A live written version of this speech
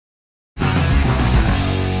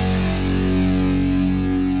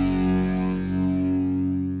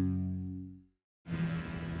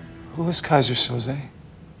Who is Kaiser Soze?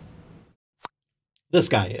 This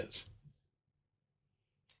guy is.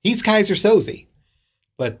 He's Kaiser Soze.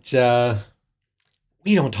 But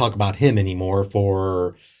we don't talk about him anymore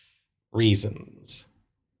for reasons.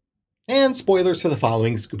 And spoilers for the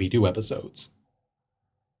following Scooby-Doo episodes.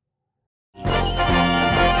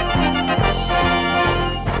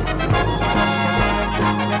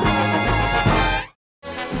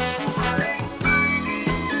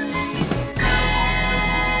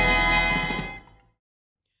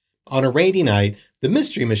 On a rainy night, the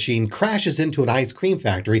Mystery Machine crashes into an ice cream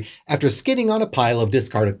factory after skidding on a pile of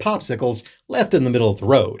discarded popsicles left in the middle of the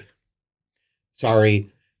road. Sorry,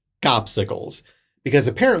 copsicles, because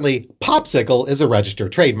apparently popsicle is a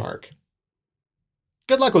registered trademark.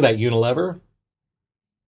 Good luck with that, Unilever.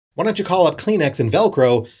 Why don't you call up Kleenex and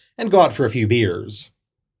Velcro and go out for a few beers?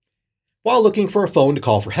 While looking for a phone to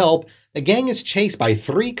call for help, the gang is chased by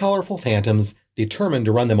 3 colorful phantoms determined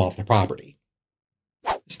to run them off the property.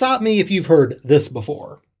 Stop me if you've heard this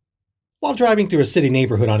before. While driving through a city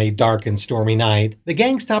neighborhood on a dark and stormy night, the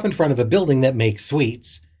gang stop in front of a building that makes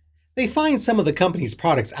sweets. They find some of the company's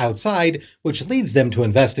products outside, which leads them to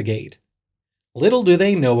investigate. Little do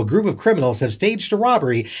they know a group of criminals have staged a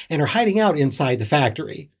robbery and are hiding out inside the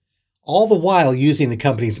factory, all the while using the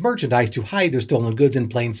company's merchandise to hide their stolen goods in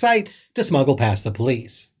plain sight to smuggle past the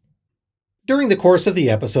police. During the course of the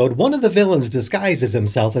episode, one of the villains disguises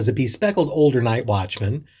himself as a bespectacled older night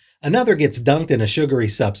watchman, another gets dunked in a sugary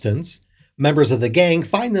substance, members of the gang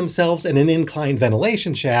find themselves in an inclined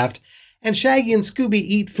ventilation shaft, and Shaggy and Scooby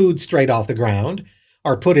eat food straight off the ground,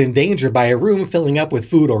 are put in danger by a room filling up with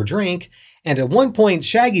food or drink, and at one point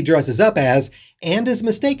Shaggy dresses up as, and is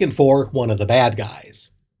mistaken for, one of the bad guys.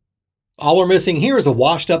 All we're missing here is a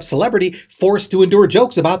washed-up celebrity forced to endure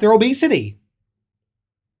jokes about their obesity.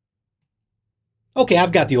 Okay,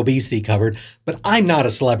 I've got the obesity covered, but I'm not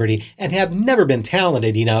a celebrity and have never been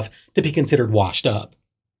talented enough to be considered washed up.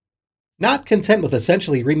 Not content with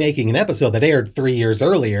essentially remaking an episode that aired 3 years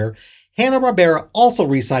earlier, Hanna-Barbera also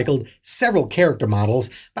recycled several character models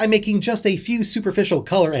by making just a few superficial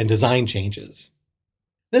color and design changes.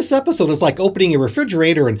 This episode is like opening a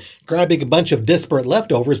refrigerator and grabbing a bunch of disparate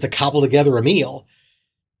leftovers to cobble together a meal.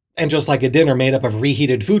 And just like a dinner made up of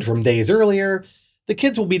reheated food from days earlier, the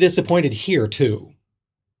kids will be disappointed here, too.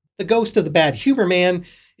 The ghost of the Bad Humor Man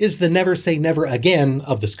is the never say never again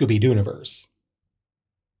of the Scooby-Doo-niverse.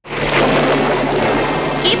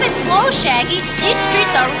 Keep it slow, Shaggy. These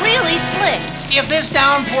streets are really slick. If this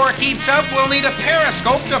downpour keeps up, we'll need a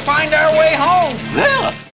periscope to find our way home.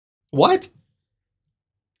 What?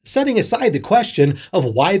 Setting aside the question of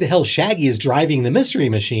why the hell Shaggy is driving the Mystery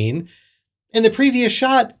Machine, in the previous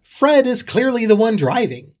shot, Fred is clearly the one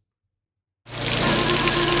driving.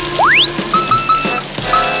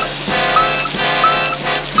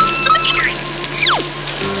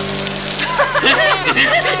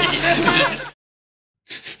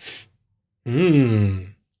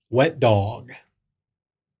 Wet dog.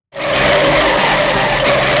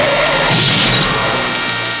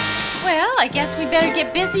 Well, I guess we better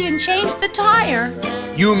get busy and change the tire.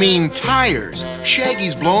 You mean tires?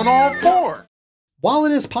 Shaggy's blown all 4. While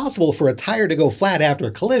it is possible for a tire to go flat after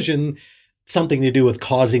a collision, something to do with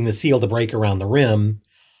causing the seal to break around the rim,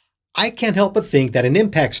 I can't help but think that an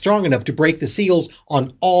impact strong enough to break the seals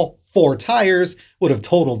on all 4 tires would have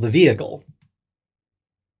totaled the vehicle.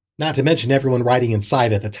 Not to mention everyone riding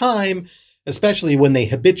inside at the time, especially when they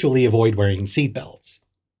habitually avoid wearing seatbelts.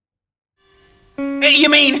 You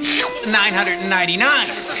mean 999,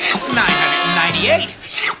 998,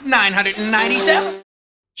 997?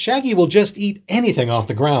 Shaggy will just eat anything off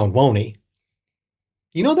the ground, won't he?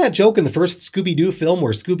 You know that joke in the first Scooby-Doo film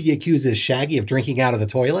where Scooby accuses Shaggy of drinking out of the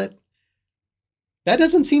toilet? That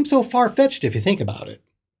doesn't seem so far-fetched if you think about it.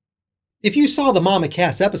 If you saw the Mama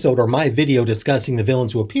Cass episode or my video discussing the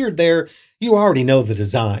villains who appeared there, you already know the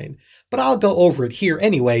design, but I'll go over it here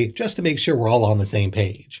anyway just to make sure we're all on the same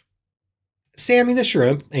page. Sammy the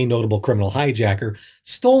Shrimp, a notable criminal hijacker,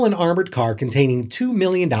 stole an armored car containing $2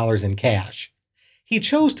 million in cash. He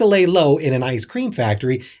chose to lay low in an ice cream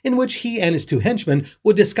factory in which he and his 2 henchmen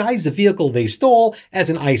would disguise the vehicle they stole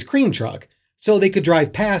as an ice cream truck, so they could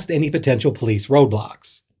drive past any potential police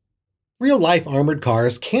roadblocks. Real-life armored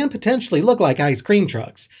cars can potentially look like ice cream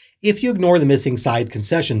trucks if you ignore the missing side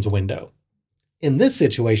concessions window. In this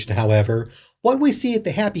situation, however, what we see at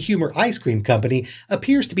the Happy Humor Ice Cream Company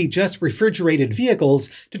appears to be just refrigerated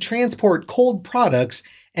vehicles to transport cold products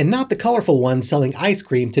and not the colorful ones selling ice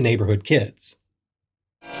cream to neighborhood kids.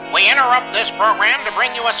 We interrupt this program to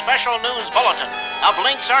bring you a special news bulletin. A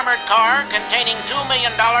Blinks armored car containing $2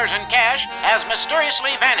 million in cash has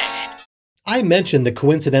mysteriously vanished. I mentioned the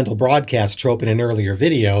coincidental broadcast trope in an earlier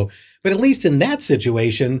video, but at least in that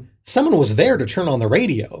situation, someone was there to turn on the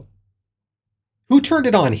radio. Who turned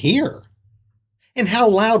it on here? And how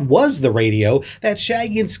loud was the radio that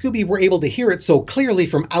Shaggy and Scooby were able to hear it so clearly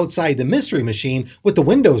from outside the Mystery Machine with the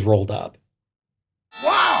windows rolled up?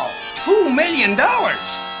 Wow, $2 million.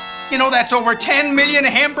 You know that's over 10 million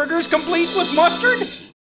hamburgers complete with mustard?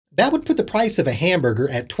 That would put the price of a hamburger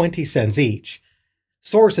at 20 cents each.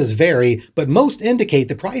 Sources vary, but most indicate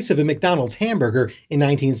the price of a McDonald's hamburger in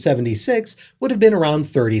 1976 would have been around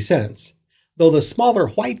 30 cents, though the smaller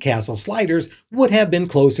White Castle sliders would have been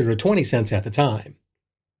closer to 20 cents at the time.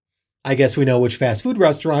 I guess we know which fast food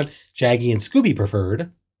restaurant Shaggy and Scooby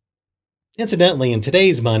preferred. Incidentally, in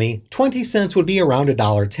today's money, 20 cents would be around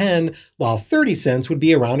 $1.10, while 30 cents would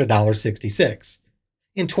be around $1.66.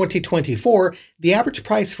 In 2024, the average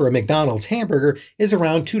price for a McDonald's hamburger is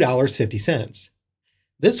around $2.50.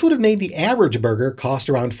 This would have made the average burger cost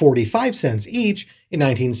around 45 cents each in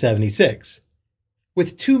 1976.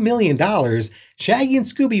 With $2 million, Shaggy and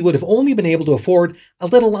Scooby would have only been able to afford a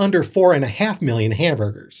little under 4.5 million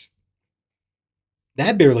hamburgers.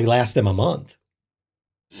 That barely lasts them a month.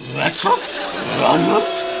 That's a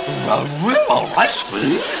vanilla ice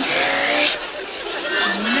cream.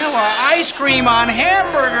 Vanilla ice cream on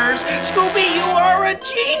hamburgers? Scooby, you are a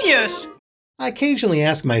genius! I occasionally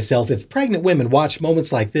ask myself if pregnant women watch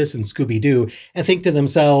moments like this in Scooby-Doo and think to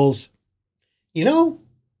themselves, you know,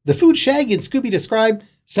 the food Shaggy and Scooby described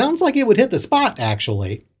sounds like it would hit the spot,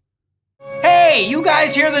 actually. Hey, you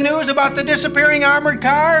guys hear the news about the disappearing armored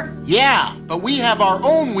car? Yeah, but we have our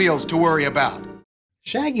own wheels to worry about.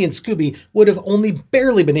 Shaggy and Scooby would have only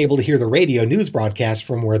barely been able to hear the radio news broadcast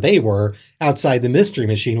from where they were, outside the Mystery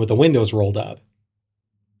Machine with the windows rolled up.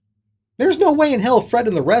 There's no way in hell Fred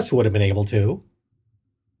and the rest would have been able to.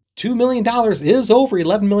 $2 million is over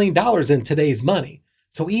 $11 million in today's money,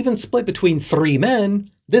 so even split between 3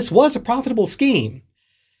 men, this was a profitable scheme.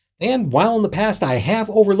 And while in the past I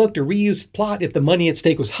have overlooked a reused plot if the money at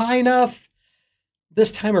stake was high enough,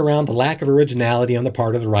 this time around the lack of originality on the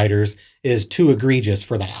part of the writers is too egregious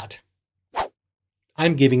for that.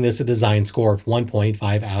 I'm giving this a design score of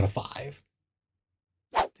 1.5 out of 5.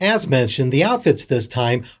 As mentioned, the outfits this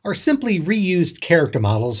time are simply reused character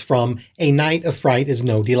models from A Night of Fright is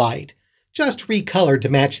No Delight, just recolored to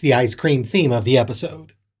match the ice cream theme of the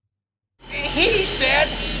episode. He said,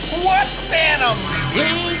 what phantoms?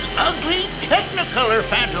 Big, ugly Technicolor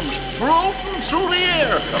phantoms floating through the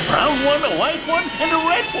air. A brown one, a white one, and a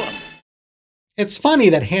red one. It's funny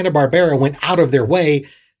that Hanna-Barbera went out of their way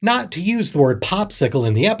not to use the word popsicle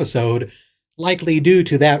in the episode, likely due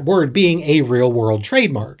to that word being a real-world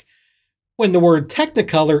trademark, when the word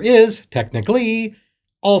Technicolor is, technically,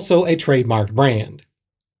 also a trademarked brand.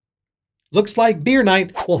 Looks like Beer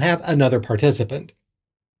Night will have another participant.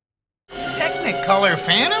 Technicolor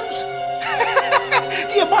phantoms?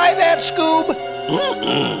 Do you buy that, Scoob?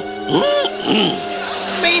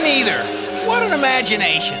 Me neither. What an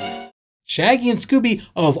imagination. Shaggy and Scooby,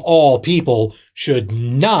 of all people, should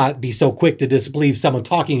not be so quick to disbelieve someone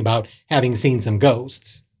talking about having seen some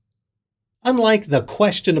ghosts. Unlike the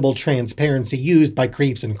questionable transparency used by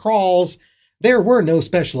Creeps and Crawls, there were no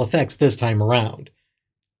special effects this time around.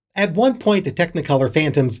 At one point, the Technicolor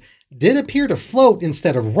phantoms did appear to float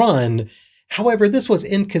instead of run. However, this was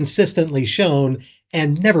inconsistently shown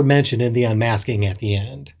and never mentioned in the unmasking at the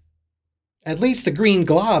end. At least the green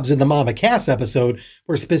globs in the Mama Cass episode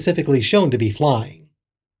were specifically shown to be flying.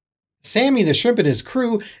 Sammy the Shrimp and his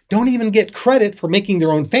crew don't even get credit for making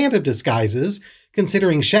their own phantom disguises,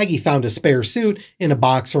 considering Shaggy found a spare suit in a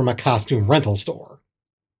box from a costume rental store.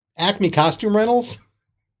 Acme Costume Rentals?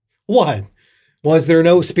 What? Was there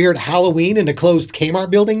no Spirit Halloween in a closed Kmart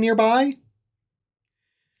building nearby?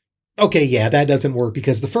 Okay, yeah, that doesn't work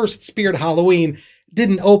because the first Spirit Halloween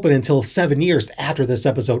didn't open until 7 years after this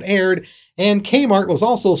episode aired, and Kmart was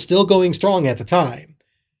also still going strong at the time.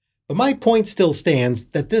 But my point still stands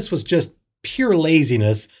that this was just pure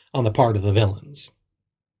laziness on the part of the villains.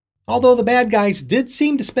 Although the bad guys did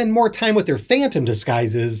seem to spend more time with their phantom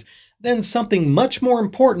disguises than something much more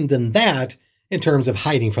important than that in terms of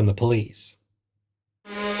hiding from the police.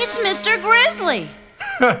 It's Mr. Grizzly.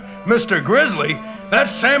 Mr. Grizzly?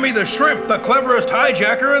 That's Sammy the Shrimp, the cleverest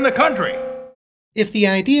hijacker in the country. If the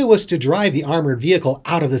idea was to drive the armored vehicle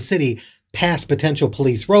out of the city past potential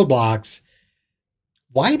police roadblocks,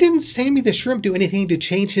 why didn't Sammy the Shrimp do anything to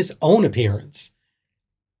change his own appearance?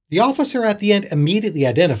 The officer at the end immediately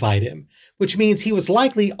identified him, which means he was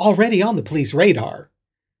likely already on the police radar.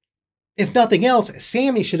 If nothing else,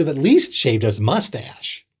 Sammy should have at least shaved his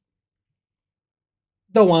mustache.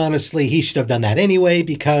 Though honestly, he should have done that anyway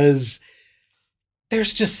because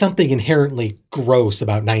There's just something inherently gross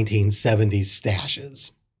about 1970s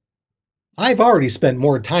stashes. I've already spent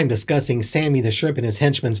more time discussing Sammy the Shrimp and his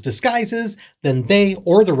henchmen's disguises than they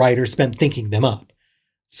or the writer spent thinking them up,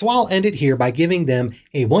 so I'll end it here by giving them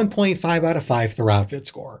a 1.5 out of 5 through outfit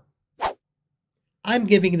score. I'm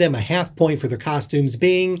giving them a half point for their costumes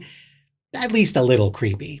being at least a little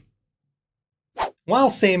creepy. While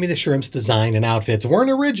Sammy the Shrimp's design and outfits weren't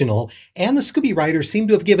original, and the Scooby writers seem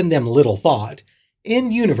to have given them little thought,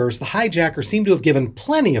 in-universe the hijacker seemed to have given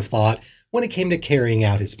plenty of thought when it came to carrying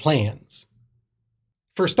out his plans.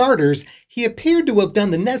 For starters, he appeared to have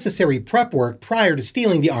done the necessary prep work prior to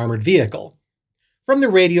stealing the armored vehicle. From the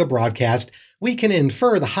radio broadcast, we can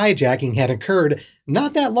infer the hijacking had occurred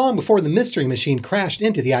not that long before the Mystery Machine crashed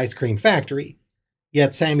into the ice cream factory.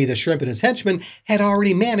 Yet Sammy the Shrimp and his henchmen had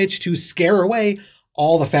already managed to scare away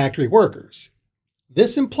all the factory workers.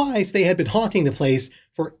 This implies they had been haunting the place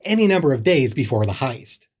for any number of days before the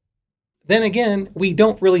heist. Then again, we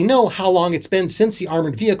don't really know how long it's been since the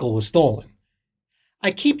armored vehicle was stolen.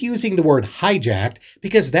 I keep using the word hijacked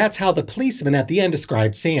because that's how the policeman at the end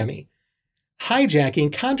described Sammy.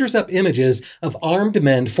 Hijacking conjures up images of armed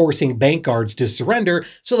men forcing bank guards to surrender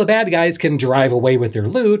so the bad guys can drive away with their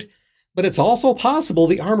loot, but it's also possible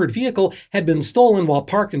the armored vehicle had been stolen while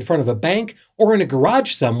parked in front of a bank or in a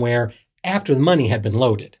garage somewhere after the money had been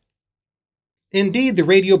loaded. Indeed, the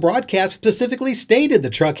radio broadcast specifically stated the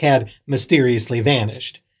truck had mysteriously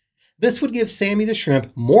vanished. This would give Sammy the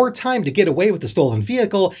Shrimp more time to get away with the stolen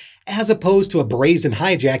vehicle as opposed to a brazen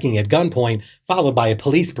hijacking at gunpoint followed by a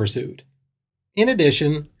police pursuit. In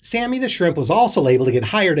addition, Sammy the Shrimp was also able to get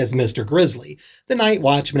hired as Mr. Grizzly, the night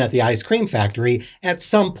watchman at the ice cream factory, at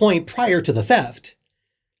some point prior to the theft.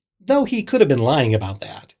 Though he could have been lying about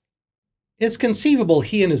that. It's conceivable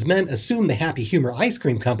he and his men assumed the Happy Humor Ice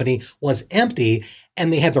Cream Company was empty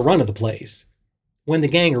and they had the run of the place. When the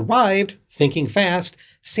gang arrived, thinking fast,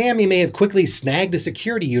 Sammy may have quickly snagged a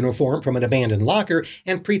security uniform from an abandoned locker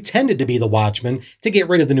and pretended to be the watchman to get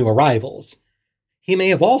rid of the new arrivals. He may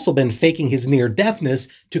have also been faking his near-deafness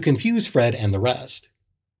to confuse Fred and the rest.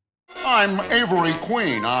 I'm Avery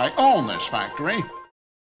Queen. I own this factory.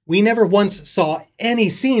 We never once saw any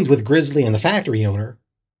scenes with Grizzly and the factory owner.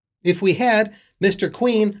 If we had, Mr.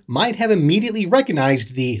 Queen might have immediately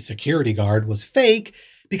recognized the security guard was fake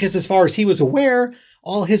because as far as he was aware,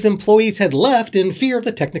 all his employees had left in fear of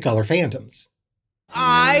the Technicolor Phantoms.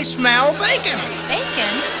 I smell bacon.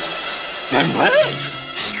 Bacon? And legs.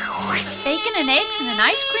 Bacon and eggs in an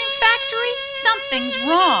ice cream factory? Something's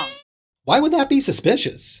wrong. Why would that be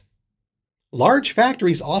suspicious? Large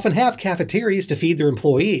factories often have cafeterias to feed their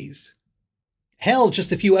employees. Hell,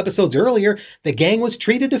 just a few episodes earlier, the gang was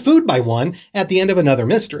treated to food by one at the end of another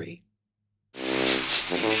mystery.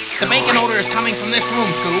 The bacon odor is coming from this room,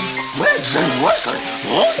 Scoob. Legs and record.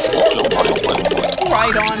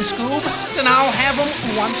 Right on, Scoob. Then I'll have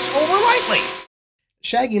them once over lightly.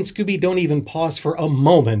 Shaggy and Scooby don't even pause for a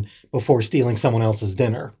moment before stealing someone else's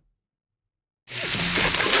dinner.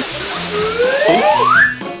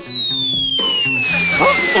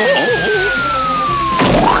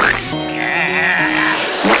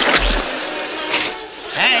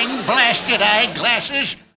 Dang blasted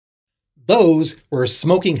eyeglasses. Those were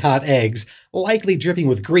smoking hot eggs, likely dripping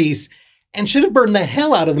with grease, and should have burned the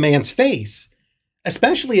hell out of the man's face,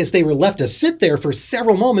 especially as they were left to sit there for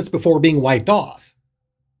several moments before being wiped off.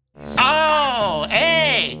 Oh,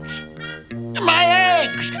 eggs. My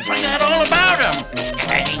eggs. Forgot all about them.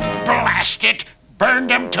 Dang blast it.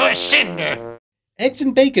 Burned them to a cinder. Eggs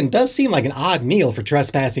and bacon does seem like an odd meal for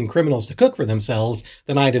trespassing criminals to cook for themselves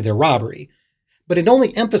the night of their robbery, but it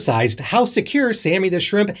only emphasized how secure Sammy the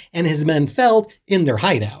Shrimp and his men felt in their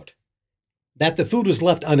hideout. That the food was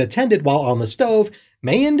left unattended while on the stove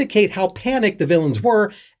may indicate how panicked the villains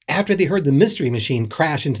were after they heard the Mystery Machine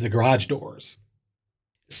crash into the garage doors.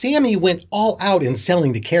 Sammy went all out in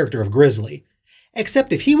selling the character of Grizzly,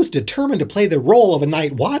 except if he was determined to play the role of a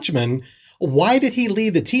night watchman, why did he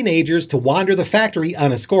leave the teenagers to wander the factory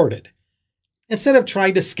unescorted? Instead of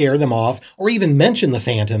trying to scare them off or even mention the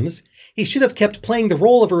Phantoms, he should have kept playing the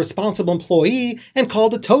role of a responsible employee and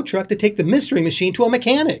called a tow truck to take the Mystery Machine to a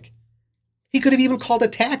mechanic. He could have even called a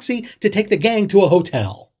taxi to take the gang to a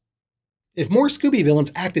hotel. If more Scooby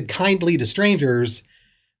villains acted kindly to strangers,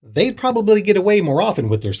 they'd probably get away more often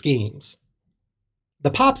with their schemes. The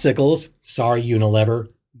popsicles, sorry Unilever,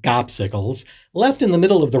 gopsicles, left in the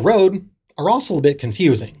middle of the road are also a bit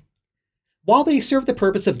confusing. While they serve the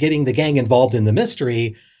purpose of getting the gang involved in the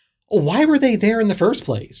mystery, why were they there in the first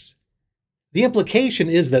place? The implication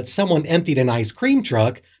is that someone emptied an ice cream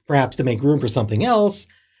truck, perhaps to make room for something else,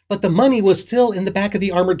 but the money was still in the back of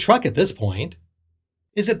the armored truck at this point.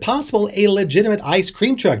 Is it possible a legitimate ice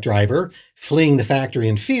cream truck driver, fleeing the factory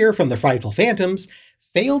in fear from the frightful phantoms,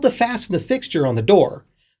 failed to fasten the fixture on the door,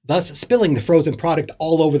 thus spilling the frozen product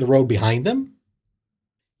all over the road behind them?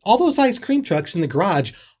 All those ice cream trucks in the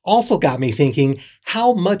garage also got me thinking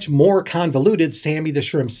how much more convoluted Sammy the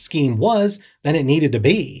Shrimp's scheme was than it needed to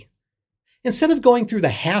be. Instead of going through the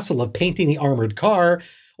hassle of painting the armored car,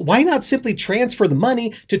 why not simply transfer the money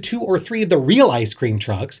to 2 or 3 of the real ice cream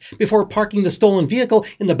trucks before parking the stolen vehicle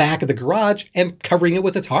in the back of the garage and covering it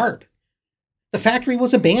with a tarp? The factory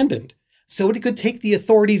was abandoned, so it could take the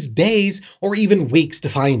authorities days or even weeks to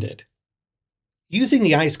find it. Using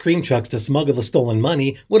the ice cream trucks to smuggle the stolen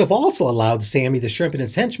money would have also allowed Sammy the Shrimp and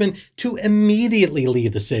his henchmen to immediately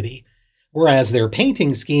leave the city, whereas their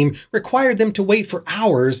painting scheme required them to wait for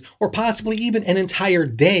hours or possibly even an entire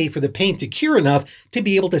day for the paint to cure enough to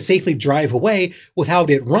be able to safely drive away without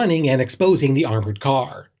it running and exposing the armored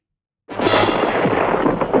car.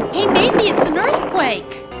 Hey, maybe it's an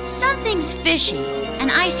earthquake. Something's fishy. An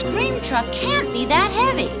ice cream truck can't be that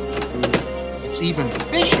heavy. It's even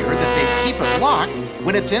fishier that they keep it locked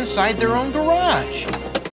when it's inside their own garage.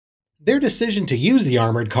 Their decision to use the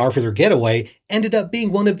armored car for their getaway ended up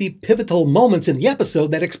being one of the pivotal moments in the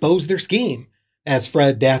episode that exposed their scheme, as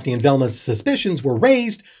Fred, Daphne, and Velma's suspicions were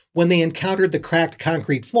raised when they encountered the cracked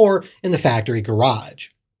concrete floor in the factory garage.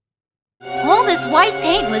 All this white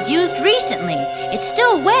paint was used recently. It's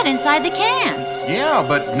still wet inside the cans. Yeah,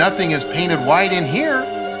 but nothing is painted white in here.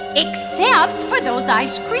 Except for those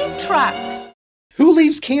ice cream trucks. Who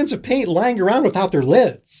leaves cans of paint lying around without their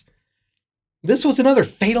lids? This was another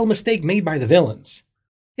fatal mistake made by the villains.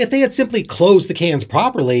 If they had simply closed the cans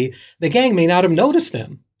properly, the gang may not have noticed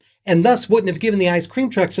them, and thus wouldn't have given the ice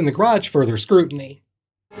cream trucks in the garage further scrutiny.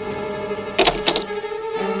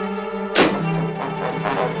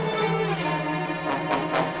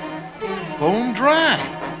 Bone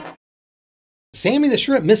dry. Sammy the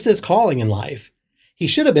Shrimp missed his calling in life. He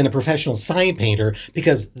should have been a professional sign painter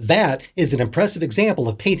because that is an impressive example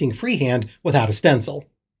of painting freehand without a stencil.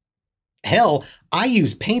 Hell, I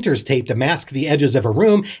use painter's tape to mask the edges of a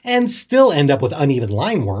room and still end up with uneven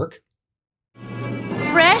line work.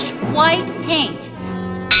 Fresh white paint.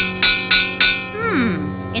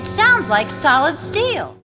 It sounds like solid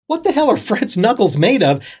steel. What the hell are Fred's knuckles made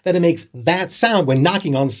of that it makes that sound when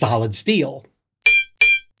knocking on solid steel?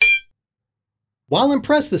 While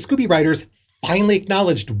impressed the Scooby writers finally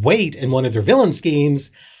acknowledged weight in one of their villain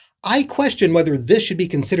schemes, I question whether this should be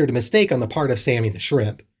considered a mistake on the part of Sammy the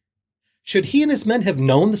Shrimp. Should he and his men have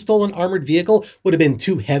known the stolen armored vehicle would have been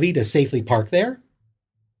too heavy to safely park there?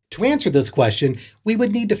 To answer this question, we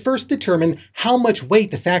would need to first determine how much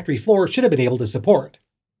weight the factory floor should have been able to support.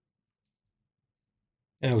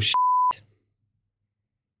 Oh, shit.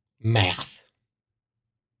 Math.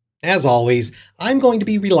 As always, I'm going to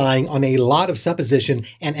be relying on a lot of supposition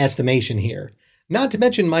and estimation here, not to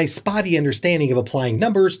mention my spotty understanding of applying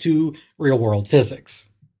numbers to real-world physics.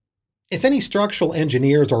 If any structural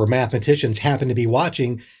engineers or mathematicians happen to be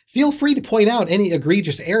watching, feel free to point out any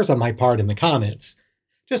egregious errors on my part in the comments.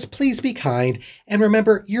 Just please be kind, and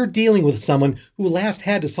remember you're dealing with someone who last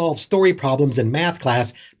had to solve story problems in math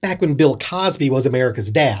class back when Bill Cosby was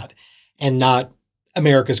America's dad, and not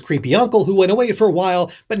America's creepy uncle who went away for a while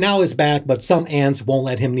but now is back, but some aunts won't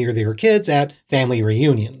let him near their kids at family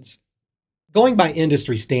reunions. Going by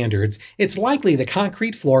industry standards, it's likely the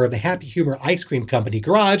concrete floor of the Happy Humor Ice Cream Company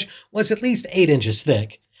garage was at least 8 inches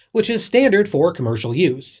thick, which is standard for commercial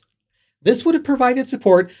use. This would have provided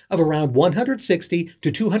support of around 160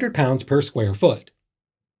 to 200 pounds per square foot.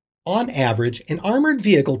 On average, an armored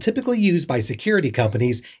vehicle typically used by security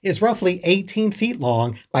companies is roughly 18 feet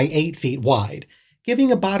long by 8 feet wide,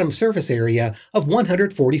 giving a bottom surface area of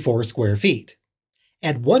 144 square feet.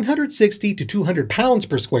 At 160 to 200 pounds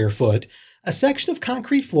per square foot, a section of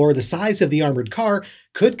concrete floor the size of the armored car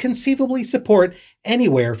could conceivably support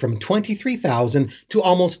anywhere from 23,000 to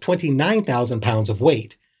almost 29,000 pounds of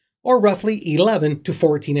weight, or roughly 11 to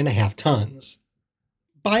 14.5 tons.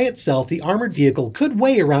 By itself, the armored vehicle could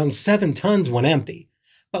weigh around 7 tons when empty,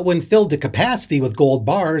 but when filled to capacity with gold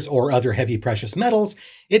bars or other heavy precious metals,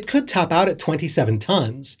 it could top out at 27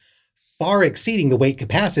 tons, far exceeding the weight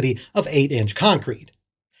capacity of 8-inch concrete.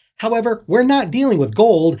 However, we're not dealing with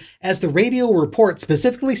gold, as the radio report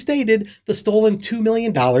specifically stated the stolen $2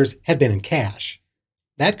 million had been in cash.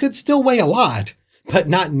 That could still weigh a lot, but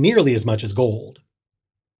not nearly as much as gold.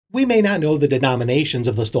 We may not know the denominations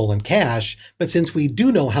of the stolen cash, but since we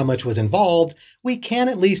do know how much was involved, we can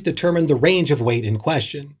at least determine the range of weight in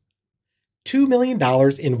question. $2 million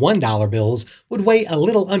in $1 bills would weigh a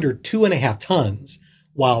little under 2.5 tons,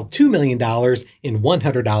 while $2 million in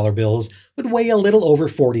 $100 bills would weigh a little over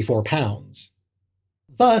 44 pounds.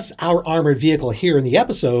 Thus, our armored vehicle here in the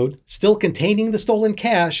episode, still containing the stolen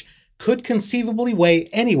cash, could conceivably weigh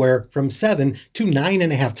anywhere from 7 to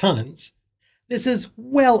 9.5 tons. This is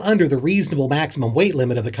well under the reasonable maximum weight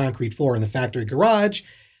limit of the concrete floor in the factory garage,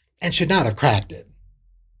 and should not have cracked it.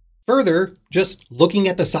 Further, just looking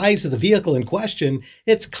at the size of the vehicle in question,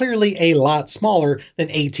 it's clearly a lot smaller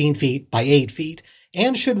than 18 feet by 8 feet,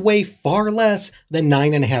 and should weigh far less than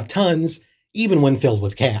 9.5 tons, even when filled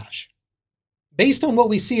with cash. Based on what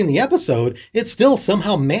we see in the episode, it still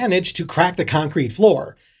somehow managed to crack the concrete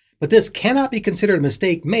floor, but this cannot be considered a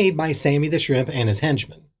mistake made by Sammy the Shrimp and his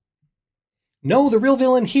henchmen. No, the real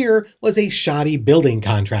villain here was a shoddy building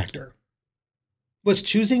contractor. Was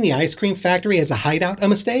choosing the ice cream factory as a hideout a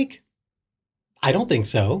mistake? I don't think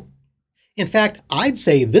so. In fact, I'd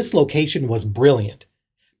say this location was brilliant,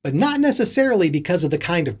 but not necessarily because of the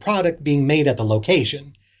kind of product being made at the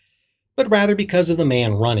location, but rather because of the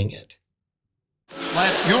man running it.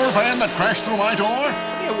 That your van that crashed through my door?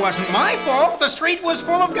 It wasn't my fault. The street was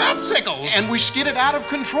full of gobsicles. And we skidded out of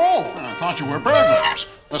control. I thought you were burglars.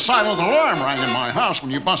 The silent alarm rang in my house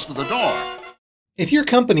when you busted the door. If your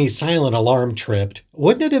company's silent alarm tripped,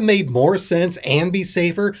 wouldn't it have made more sense and be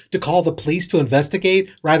safer to call the police to investigate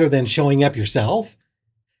rather than showing up yourself?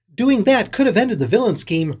 Doing that could have ended the villain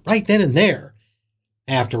scheme right then and there.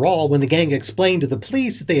 After all, when the gang explained to the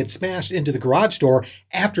police that they had smashed into the garage door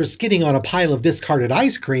after skidding on a pile of discarded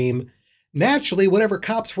ice cream, naturally whatever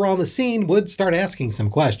cops were on the scene would start asking some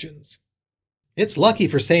questions. It's lucky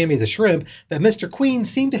for Sammy the Shrimp that Mr. Queen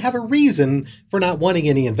seemed to have a reason for not wanting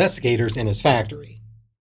any investigators in his factory.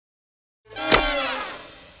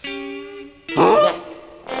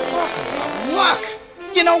 Look!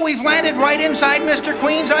 You know, we've landed right inside Mr.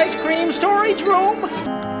 Queen's ice cream storage room.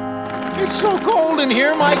 It's so cold in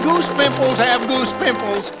here, my goose pimples have goose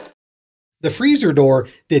pimples. The freezer door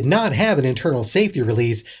did not have an internal safety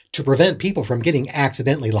release to prevent people from getting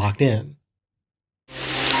accidentally locked in.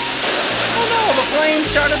 Oh no, the flames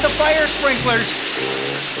started the fire sprinklers.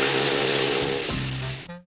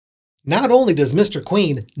 Not only does Mr.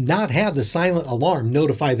 Queen not have the silent alarm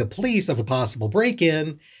notify the police of a possible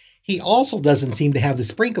break-in, he also doesn't seem to have the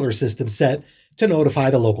sprinkler system set to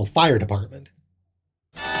notify the local fire department.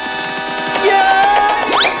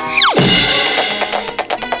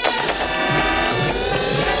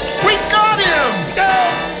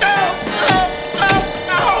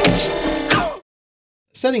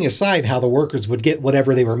 Setting aside how the workers would get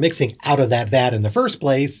whatever they were mixing out of that vat in the first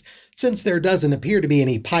place, since there doesn't appear to be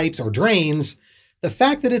any pipes or drains, the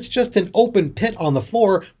fact that it's just an open pit on the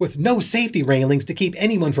floor with no safety railings to keep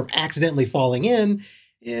anyone from accidentally falling in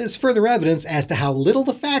is further evidence as to how little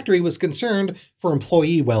the factory was concerned for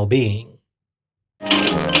employee well-being.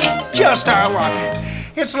 Just our luck.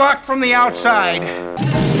 It's locked from the outside.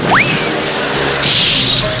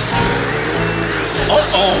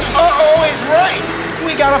 Uh-oh is right.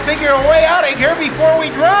 We gotta figure a way out of here before we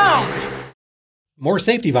drown. More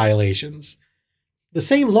safety violations. The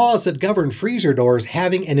same laws that govern freezer doors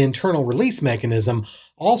having an internal release mechanism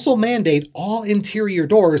also mandate all interior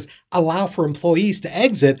doors allow for employees to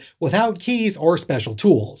exit without keys or special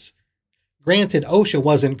tools. Granted, OSHA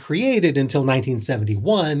wasn't created until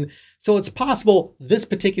 1971, so it's possible this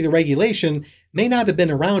particular regulation may not have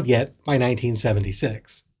been around yet by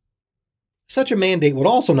 1976. Such a mandate would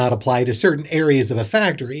also not apply to certain areas of a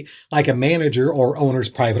factory, like a manager or owner's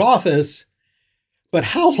private office. But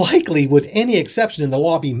how likely would any exception in the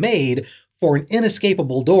law be made for an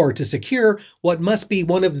inescapable door to secure what must be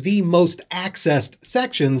one of the most accessed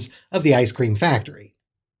sections of the ice cream factory?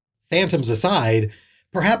 Phantoms aside,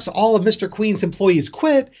 perhaps all of Mr. Queen's employees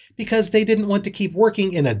quit because they didn't want to keep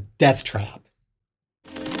working in a death trap.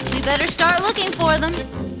 We better start looking for them.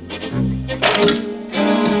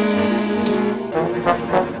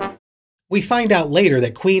 We find out later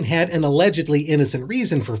that Queen had an allegedly innocent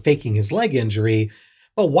reason for faking his leg injury,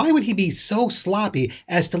 but why would he be so sloppy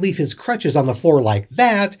as to leave his crutches on the floor like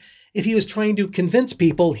that if he was trying to convince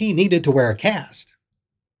people he needed to wear a cast?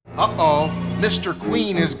 Uh-oh, Mr.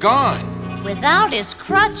 Queen is gone. Without his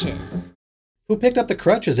crutches. Who picked up the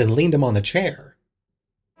crutches and leaned him on the chair?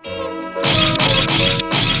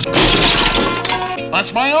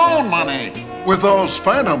 That's my own money. With those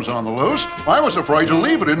phantoms on the loose, I was afraid to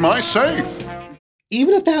leave it in my safe.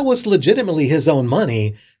 Even if that was legitimately his own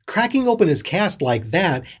money, cracking open his cast like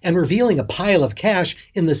that and revealing a pile of cash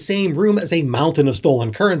in the same room as a mountain of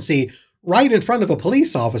stolen currency right in front of a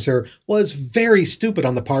police officer was very stupid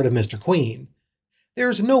on the part of Mr. Queen.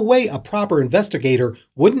 There's no way a proper investigator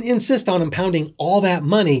wouldn't insist on impounding all that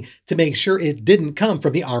money to make sure it didn't come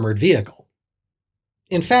from the armored vehicle.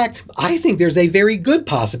 In fact, I think there's a very good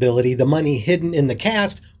possibility the money hidden in the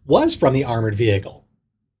cast was from the armored vehicle.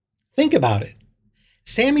 Think about it.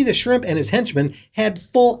 Sammy the Shrimp and his henchmen had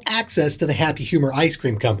full access to the Happy Humor Ice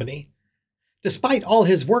Cream Company. Despite all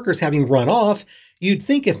his workers having run off, you'd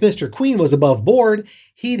think if Mr. Queen was above board,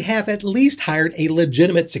 he'd have at least hired a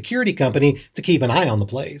legitimate security company to keep an eye on the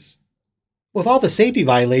place. With all the safety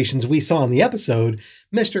violations we saw in the episode,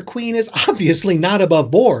 Mr. Queen is obviously not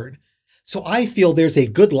above board. So I feel there's a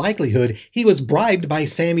good likelihood he was bribed by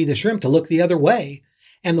Sammy the Shrimp to look the other way,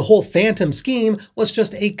 and the whole Phantom scheme was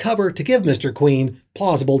just a cover to give Mr. Queen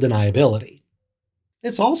plausible deniability.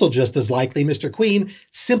 It's also just as likely Mr. Queen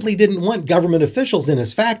simply didn't want government officials in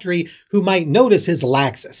his factory who might notice his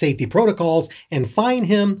lax safety protocols and fine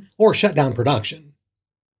him or shut down production.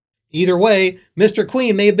 Either way, Mr.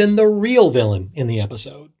 Queen may have been the real villain in the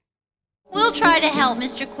episode. We'll try to help,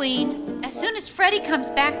 Mr. Queen. As soon as Freddy comes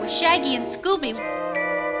back with Shaggy and Scooby.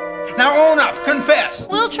 Now own up, confess.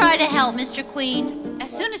 We'll try to help, Mr. Queen. As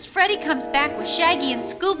soon as Freddy comes back with Shaggy and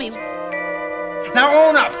Scooby. Now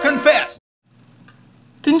own up, confess.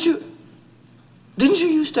 Didn't you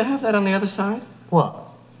used to have that on the other side? What?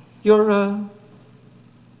 Your,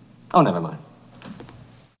 Oh, never mind.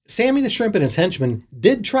 Sammy the Shrimp and his henchmen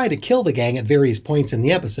did try to kill the gang at various points in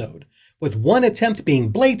the episode, with one attempt being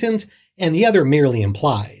blatant and the other merely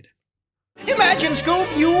implied. Imagine,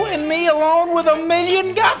 Scoob, you and me alone with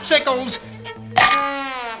 1,000,000 gopsicles.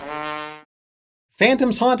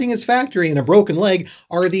 Phantoms haunting his factory and a broken leg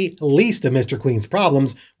are the least of Mr. Queen's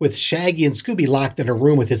problems, with Shaggy and Scooby locked in a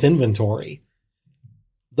room with his inventory.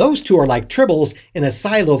 Those two are like tribbles in a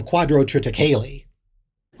silo of quadrotriticale.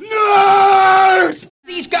 Nerd!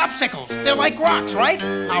 These gopsicles, they're like rocks, right?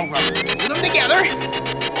 I'll rub them together.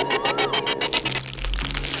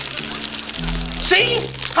 See?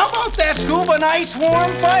 How about that, Scoob? A nice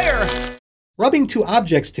warm fire. Rubbing two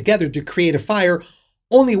objects together to create a fire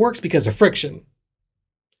only works because of friction.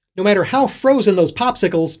 No matter how frozen those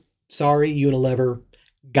popsicles, sorry Unilever,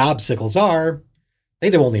 gobsicles are,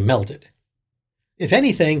 they'd have only melted. If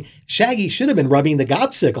anything, Shaggy should have been rubbing the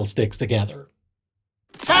gobsicle sticks together.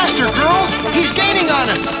 Faster, girls! He's gaining on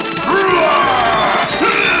us!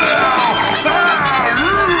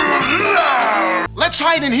 Let's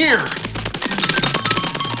hide in here!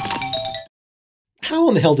 How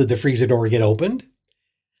in the hell did the freezer door get opened?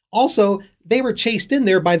 Also, they were chased in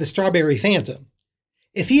there by the Strawberry Phantom.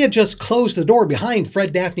 If he had just closed the door behind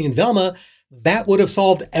Fred, Daphne, and Velma, that would have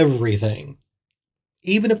solved everything.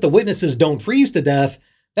 Even if the witnesses don't freeze to death,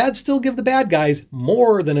 that'd still give the bad guys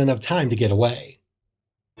more than enough time to get away.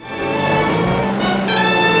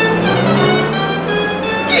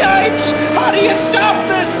 Yipes! How do you stop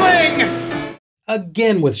this thing?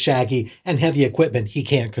 Again with Shaggy and heavy equipment he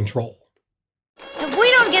can't control. If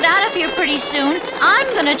we don't get out of here pretty soon,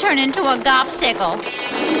 I'm gonna turn into a gopsicle.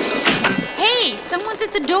 Hey, someone's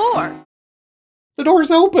at the door. The door's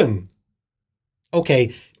open.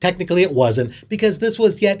 Okay, technically it wasn't, because this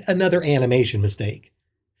was yet another animation mistake.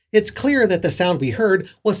 It's clear that the sound we heard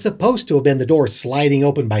was supposed to have been the door sliding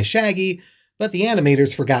open by Shaggy, but the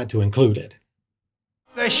animators forgot to include it.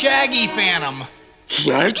 The Shaggy Phantom.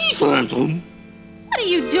 Shaggy Phantom? What are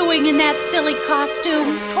you doing in that silly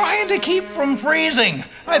costume? Trying to keep from freezing.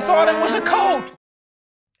 I thought it was a coat.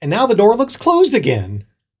 And now the door looks closed again.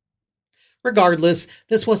 Regardless,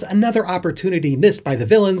 this was another opportunity missed by the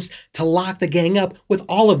villains to lock the gang up with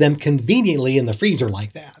all of them conveniently in the freezer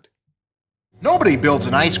like that. Nobody builds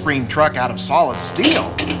an ice cream truck out of solid steel.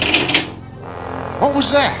 What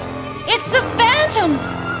was that? It's the Phantoms!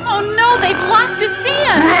 Oh no, they've locked us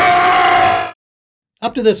in!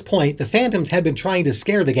 Up to this point, the Phantoms had been trying to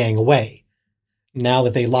scare the gang away. Now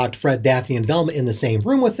that they locked Fred, Daphne, and Velma in the same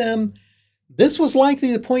room with them, this was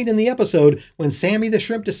likely the point in the episode when Sammy the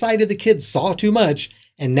Shrimp decided the kids saw too much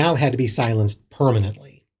and now had to be silenced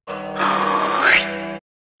permanently.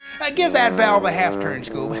 Give that valve a half turn,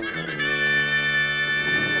 Scoob.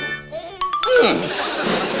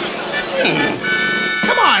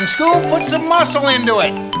 Come on, Scoob, put some muscle into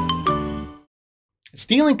it.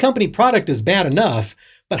 Stealing company product is bad enough,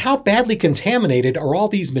 but how badly contaminated are all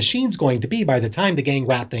these machines going to be by the time the gang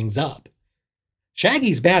wrap things up?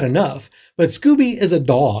 Shaggy's bad enough, but Scooby is a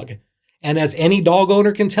dog, and as any dog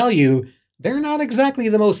owner can tell you, they're not exactly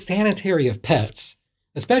the most sanitary of pets,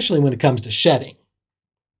 especially when it comes to shedding.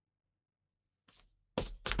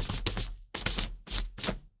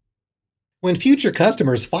 When future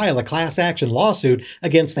customers file a class action lawsuit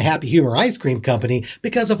against the Happy Humor Ice Cream Company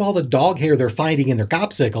because of all the dog hair they're finding in their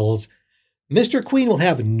gopsicles, Mr. Queen will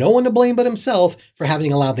have no one to blame but himself for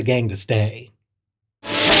having allowed the gang to stay.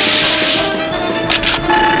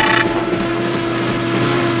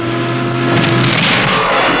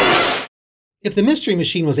 If the Mystery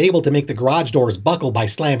Machine was able to make the garage doors buckle by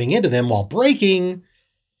slamming into them while braking,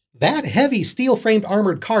 that heavy steel-framed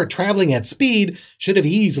armored car traveling at speed should have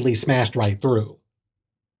easily smashed right through.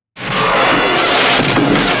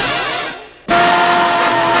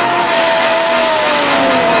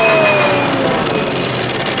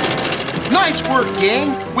 Nice work,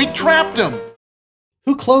 gang. We trapped him.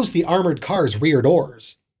 Who closed the armored car's rear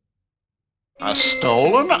doors? A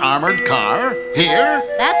stolen armored car? Here?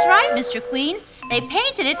 That's right, Mr. Queen. They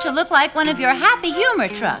painted it to look like one of your Happy Humor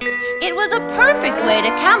trucks. It was a perfect way to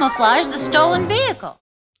camouflage the stolen vehicle.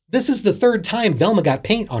 This is the third time Velma got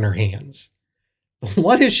paint on her hands.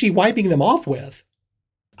 What is she wiping them off with?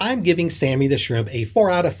 I'm giving Sammy the Shrimp a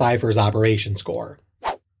 4 out of 5 for his operation score.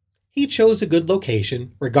 He chose a good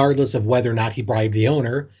location, regardless of whether or not he bribed the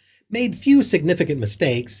owner, made few significant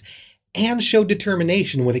mistakes, and showed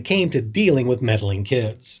determination when it came to dealing with meddling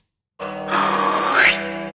kids.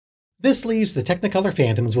 This leaves the Technicolor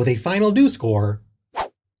Phantoms with a final due score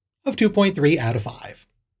of 2.3 out of 5.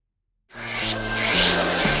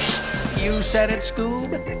 You said it, Scoob?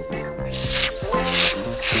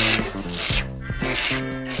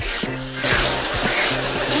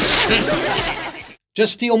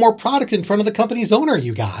 Just steal more product in front of the company's owner,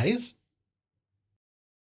 you guys.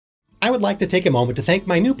 I would like to take a moment to thank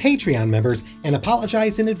my new Patreon members and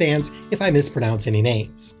apologize in advance if I mispronounce any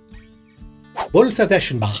names. Wolfe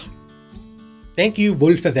Weschenbach. Thank you,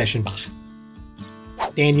 Wolfe Weschenbach.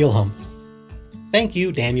 Daniel Humble. Thank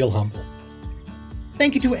you, Daniel Humble.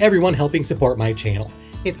 Thank you to everyone helping support my channel.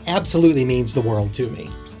 It absolutely means the world to me.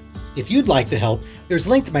 If you'd like to help, there's a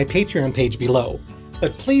link to my Patreon page below,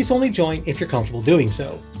 but please only join if you're comfortable doing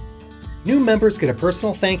so. New members get a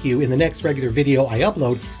personal thank you in the next regular video I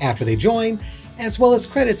upload after they join, as well as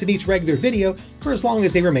credits in each regular video for as long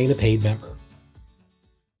as they remain a paid member.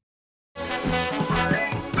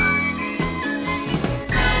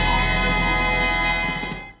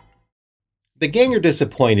 The gang are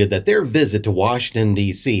disappointed that their visit to Washington,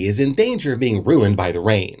 D.C. is in danger of being ruined by the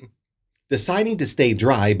rain. Deciding to stay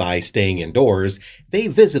dry by staying indoors, they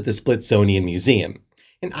visit the Smithsonian Museum,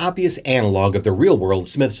 an obvious analog of the real-world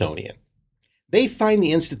Smithsonian. They find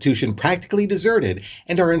the institution practically deserted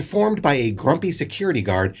and are informed by a grumpy security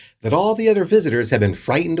guard that all the other visitors have been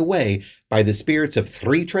frightened away by the spirits of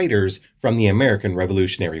 3 traitors from the American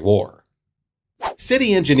Revolutionary War.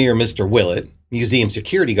 City engineer Mr. Willett, museum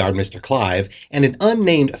security guard Mr. Clive, and an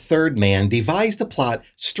unnamed third man devised a plot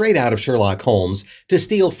straight out of Sherlock Holmes to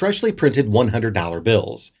steal freshly printed $100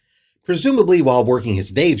 bills. Presumably while working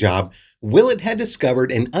his day job, Willett had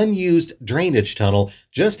discovered an unused drainage tunnel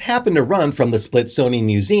just happened to run from the Smithsonian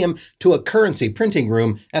Museum to a currency printing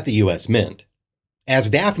room at the U.S. Mint.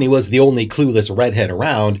 As Daphne was the only clueless redhead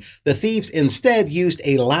around, the thieves instead used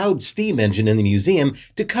a loud steam engine in the museum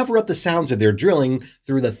to cover up the sounds of their drilling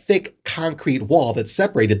through the thick concrete wall that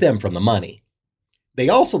separated them from the money. They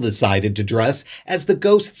also decided to dress as the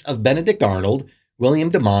ghosts of Benedict Arnold,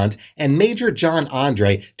 William Demont, and Major John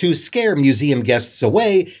Andre to scare museum guests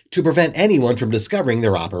away to prevent anyone from discovering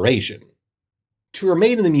their operation. To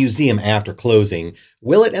remain in the museum after closing,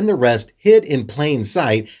 Willett and the rest hid in plain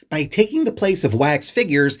sight by taking the place of wax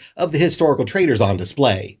figures of the historical traitors on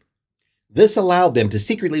display. This allowed them to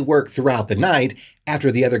secretly work throughout the night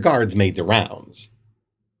after the other guards made the rounds.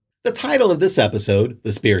 The title of this episode,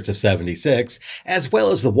 The Spirits of 76, as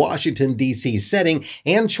well as the Washington, D.C. setting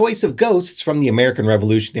and choice of ghosts from the American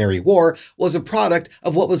Revolutionary War, was a product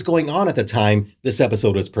of what was going on at the time this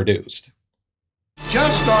episode was produced.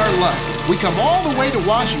 Just our luck. We come all the way to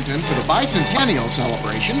Washington for the bicentennial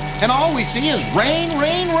celebration, and all we see is rain,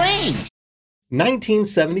 rain, rain.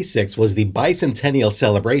 1976 was the bicentennial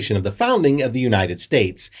celebration of the founding of the United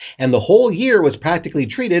States, and the whole year was practically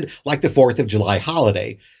treated like the 4th of July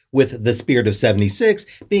holiday, with the Spirit of 76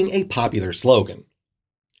 being a popular slogan.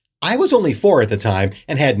 I was only 4 at the time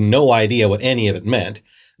and had no idea what any of it meant,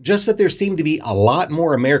 just that there seemed to be a lot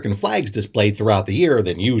more American flags displayed throughout the year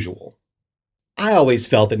than usual. I always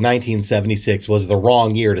felt that 1976 was the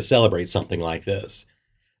wrong year to celebrate something like this.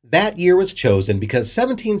 That year was chosen because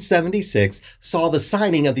 1776 saw the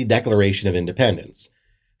signing of the Declaration of Independence.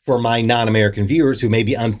 For my non-American viewers who may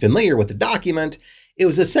be unfamiliar with the document, it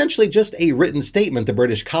was essentially just a written statement the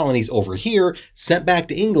British colonies over here sent back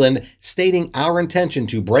to England stating our intention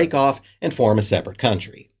to break off and form a separate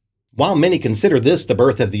country. While many consider this the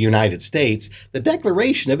birth of the United States, the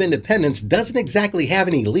Declaration of Independence doesn't exactly have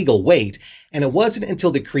any legal weight, and it wasn't until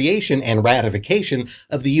the creation and ratification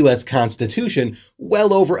of the U.S. Constitution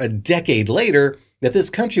well over a decade later that this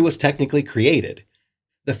country was technically created.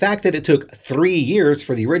 The fact that it took 3 years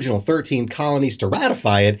for the original 13 colonies to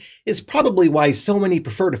ratify it is probably why so many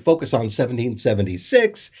prefer to focus on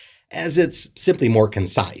 1776, as it's simply more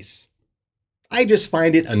concise. I just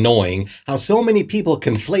find it annoying how so many people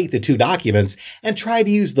conflate the two documents and try to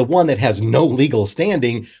use the one that has no legal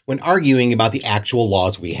standing when arguing about the actual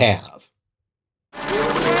laws we have.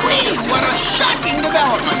 Whee, what a shocking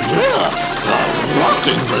development! A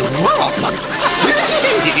rocking development!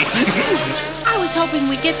 I was hoping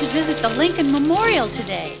we'd get to visit the Lincoln Memorial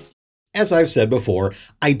today. As I've said before,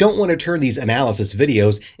 I don't want to turn these analysis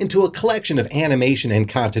videos into a collection of animation and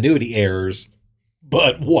continuity errors.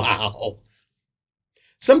 But wow!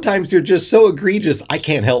 Sometimes they're just so egregious I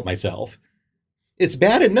can't help myself. It's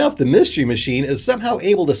bad enough the Mystery Machine is somehow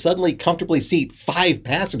able to suddenly comfortably seat 5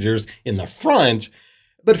 passengers in the front,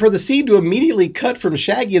 but for the scene to immediately cut from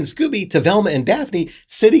Shaggy and Scooby to Velma and Daphne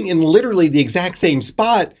sitting in literally the exact same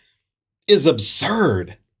spot is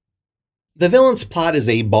absurd. The villain's plot is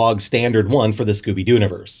a bog-standard one for the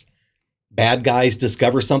Scooby-Doo-niverse. Bad guys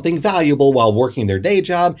discover something valuable while working their day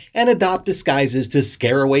job and adopt disguises to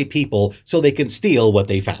scare away people so they can steal what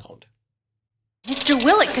they found. Mr.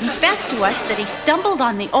 Willett confessed to us that he stumbled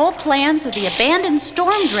on the old plans of the abandoned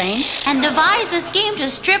storm drain And devised a scheme to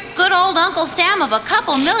strip good old Uncle Sam of a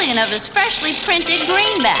couple million of his freshly printed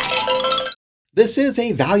greenbacks. This is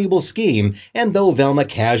a valuable scheme, and though Velma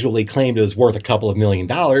casually claimed it was worth a couple of $1 million,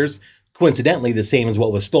 coincidentally the same as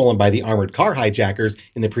what was stolen by the armored car hijackers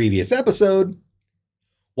in the previous episode,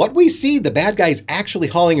 what we see the bad guys actually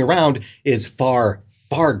hauling around is far,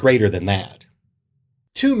 far greater than that.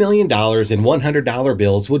 $2 million in $100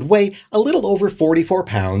 bills would weigh a little over 44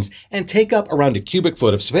 pounds and take up around a cubic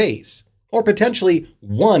foot of space, or potentially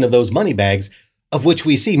one of those money bags, of which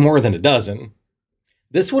we see more than a dozen.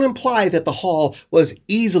 This would imply that the haul was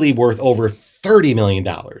easily worth over $30 million,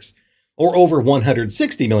 or over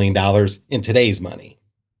 $160 million in today's money.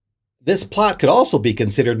 This plot could also be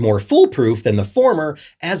considered more foolproof than the former,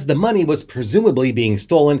 as the money was presumably being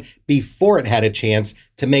stolen before it had a chance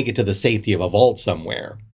to make it to the safety of a vault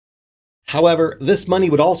somewhere. However, this money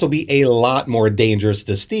would also be a lot more dangerous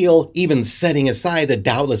to steal, even setting aside the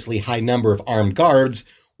doubtlessly high number of armed guards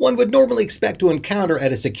one would normally expect to encounter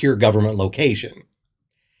at a secure government location.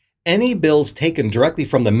 Any bills taken directly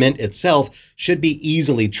from the mint itself should be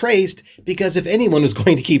easily traced, because if anyone was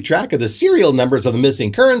going to keep track of the serial numbers of the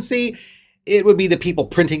missing currency, it would be the people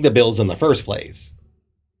printing the bills in the first place.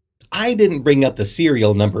 I didn't bring up the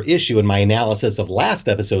serial number issue in my analysis of last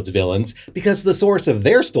episode's villains because the source of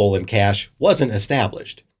their stolen cash wasn't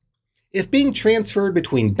established. If being transferred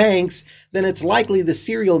between banks, then it's likely the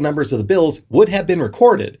serial numbers of the bills would have been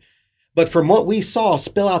recorded, but from what we saw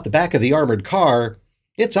spill out the back of the armored car,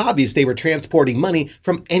 it's obvious they were transporting money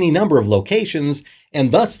from any number of locations,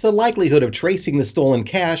 and thus the likelihood of tracing the stolen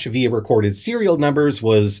cash via recorded serial numbers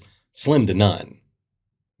was slim to none.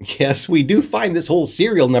 Yes, we do find this whole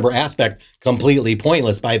serial number aspect completely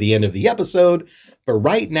pointless by the end of the episode, but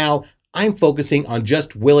right now I'm focusing on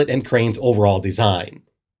just Willett and Crane's overall design.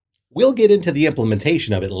 We'll get into the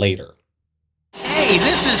implementation of it later. Hey,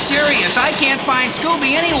 this is serious. I can't find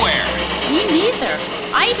Scooby anywhere. Me neither.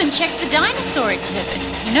 I even checked the dinosaur exhibit.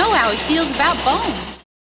 You know how he feels about bones.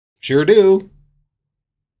 Sure do.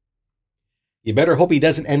 You better hope he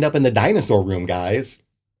doesn't end up in the dinosaur room, guys.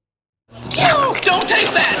 No, don't take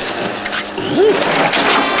that!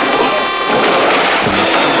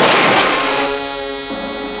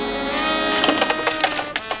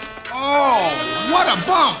 Oh, what a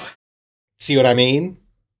bump! See what I mean?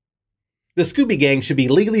 The Scooby Gang should be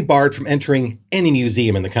legally barred from entering any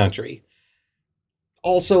museum in the country.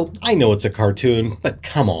 Also, I know it's a cartoon, but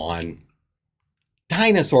come on.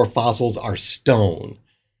 Dinosaur fossils are stone.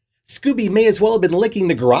 Scooby may as well have been licking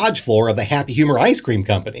the garage floor of the Happy Humor Ice Cream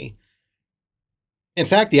Company. In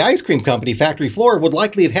fact, the ice cream company factory floor would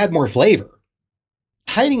likely have had more flavor.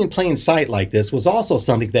 Hiding in plain sight like this was also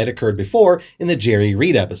something that occurred before in the Jerry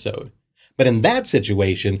Reed episode. But in that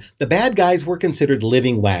situation, the bad guys were considered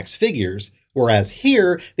living wax figures, whereas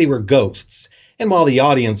here they were ghosts, and while the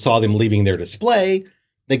audience saw them leaving their display,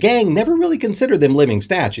 the gang never really considered them living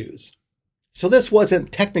statues. So this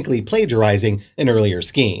wasn't technically plagiarizing an earlier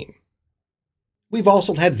scheme. We've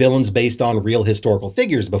also had villains based on real historical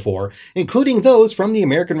figures before, including those from the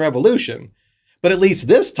American Revolution, but at least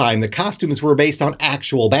this time the costumes were based on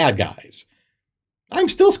actual bad guys. I'm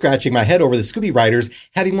still scratching my head over the Scooby writers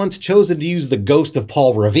having once chosen to use the ghost of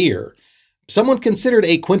Paul Revere, someone considered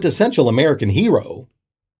a quintessential American hero.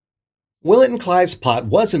 Willett and Clive's plot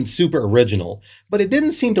wasn't super original, but it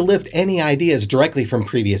didn't seem to lift any ideas directly from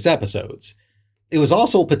previous episodes. It was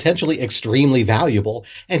also potentially extremely valuable,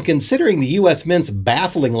 and considering the US Mint's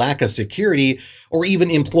baffling lack of security or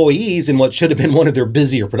even employees in what should have been one of their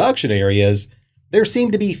busier production areas, there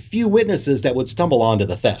seemed to be few witnesses that would stumble onto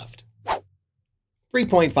the theft.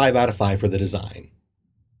 3.5 out of 5 for the design.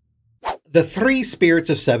 The three spirits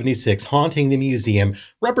of 76 haunting the museum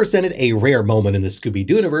represented a rare moment in the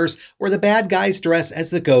Scooby-Doo universe where the bad guys dress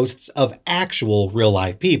as the ghosts of actual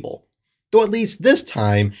real-life people. Though at least this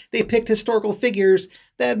time, they picked historical figures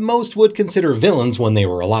that most would consider villains when they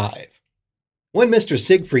were alive. When Mr.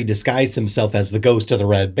 Siegfried disguised himself as the ghost of the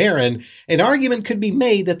Red Baron, an argument could be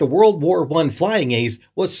made that the World War I flying ace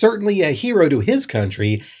was certainly a hero to his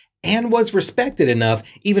country and was respected enough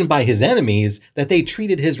even by his enemies that they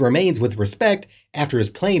treated his remains with respect after his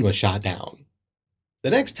plane was shot down.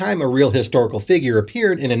 The next time a real historical figure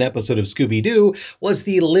appeared in an episode of Scooby-Doo was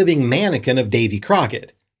the living mannequin of Davy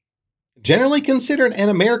Crockett, generally considered an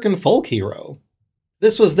American folk hero.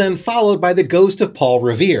 This was then followed by the ghost of Paul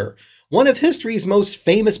Revere, one of history's most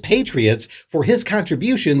famous patriots for his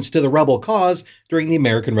contributions to the rebel cause during the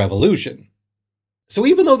American Revolution. So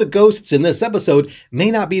even though the ghosts in this episode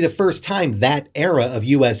may not be the first time that era of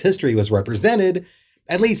US history was represented,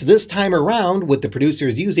 at least this time around, with the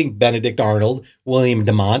producers using Benedict Arnold, William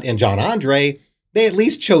DeMont, and John Andre, they at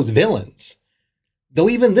least chose villains. Though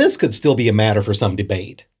even this could still be a matter for some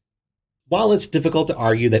debate. While it's difficult to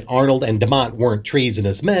argue that Arnold and DeMont weren't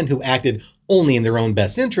treasonous men who acted only in their own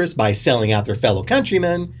best interest by selling out their fellow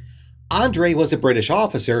countrymen, Andre was a British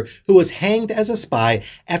officer who was hanged as a spy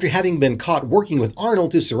after having been caught working with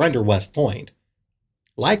Arnold to surrender West Point.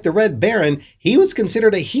 Like the Red Baron, he was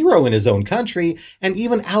considered a hero in his own country, and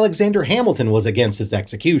even Alexander Hamilton was against his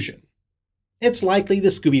execution. It's likely the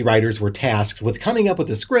Scooby writers were tasked with coming up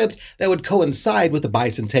with a script that would coincide with the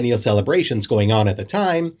bicentennial celebrations going on at the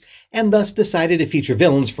time, and thus decided to feature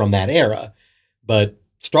villains from that era, but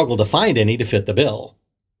struggled to find any to fit the bill.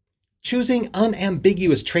 Choosing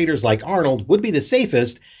unambiguous traitors like Arnold would be the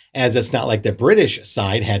safest, as it's not like the British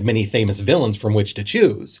side had many famous villains from which to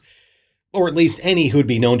choose, or at least any who'd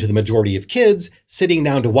be known to the majority of kids sitting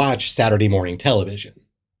down to watch Saturday morning television.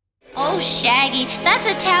 Oh, Shaggy, that's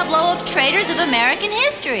a tableau of traitors of American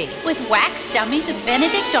history. With wax dummies of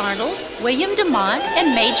Benedict Arnold, William DeMont,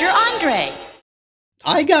 and Major Andre.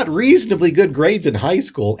 I got reasonably good grades in high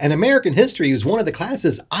school, and American history was one of the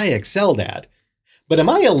classes I excelled at. But am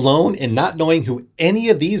I alone in not knowing who any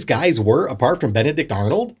of these guys were apart from Benedict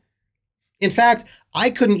Arnold? In fact, I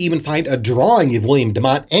couldn't even find a drawing of William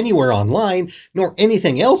DeMont anywhere online, nor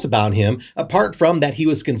anything else about him apart from that he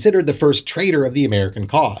was considered the first traitor of the American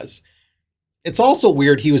cause. It's also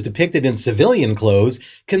weird he was depicted in civilian clothes,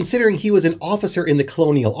 considering he was an officer in the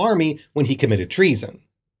colonial army when he committed treason.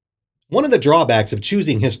 One of the drawbacks of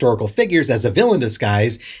choosing historical figures as a villain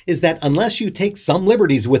disguise is that unless you take some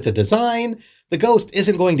liberties with the design, the ghost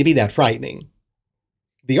isn't going to be that frightening.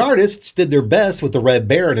 The artists did their best with the Red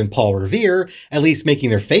Baron and Paul Revere, at least making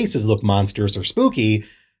their faces look monstrous or spooky,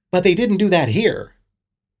 but they didn't do that here.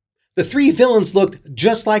 The three villains looked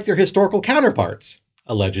just like their historical counterparts,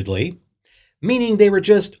 allegedly, meaning they were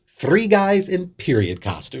just three guys in period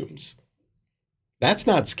costumes. That's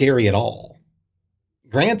not scary at all.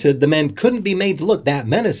 Granted, the men couldn't be made to look that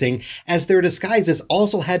menacing, as their disguises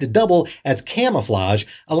also had to double as camouflage,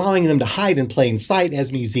 allowing them to hide in plain sight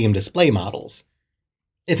as museum display models.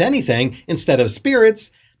 If anything, instead of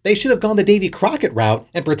spirits, they should have gone the Davy Crockett route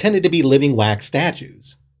and pretended to be living wax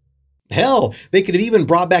statues. Hell, they could have even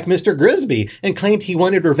brought back Mr. Grisby and claimed he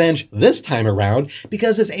wanted revenge this time around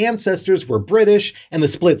because his ancestors were British and the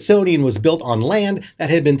Smithsonian was built on land that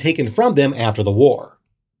had been taken from them after the war.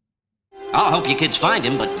 I'll help you kids find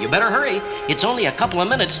him, but you better hurry. It's only a couple of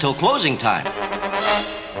minutes till closing time.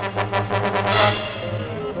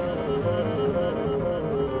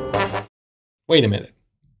 Wait a minute.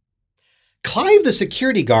 Clive the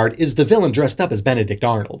security guard is the villain dressed up as Benedict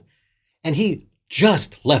Arnold, and he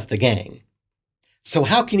just left the gang. So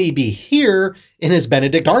how can he be here in his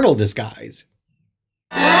Benedict Arnold disguise?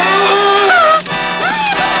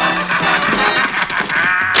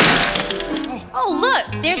 Oh,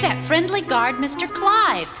 look, there's that friendly guard, Mr.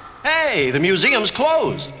 Clive. Hey, the museum's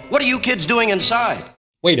closed. What are you kids doing inside?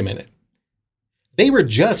 Wait a minute. They were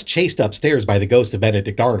just chased upstairs by the ghost of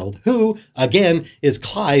Benedict Arnold, who, again, is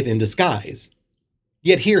Clive in disguise.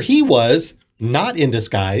 Yet here he was, not in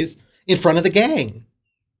disguise, in front of the gang.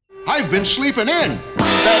 I've been sleeping in.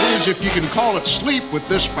 That is, if you can call it sleep with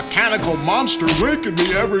this mechanical monster waking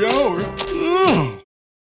me every hour. Ugh.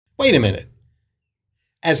 Wait a minute.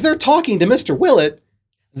 As they're talking to Mr. Willett,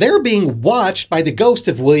 they're being watched by the ghost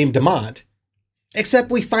of William DeMont.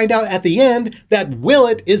 Except we find out at the end that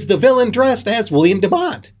Willett is the villain dressed as William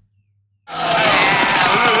DeMont.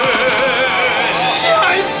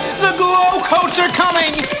 The glow coats are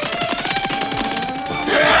coming!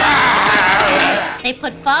 They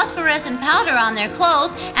put phosphorescent powder on their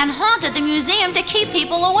clothes and haunted the museum to keep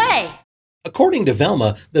people away. According to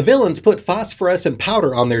Velma, the villains put phosphorescent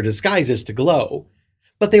powder on their disguises to glow,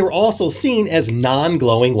 but they were also seen as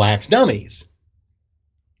non-glowing wax dummies.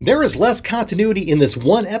 There is less continuity in this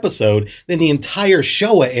one episode than the entire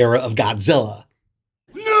Showa era of Godzilla.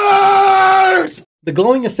 Nerd! The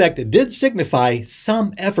glowing effect did signify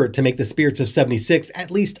some effort to make the spirits of 76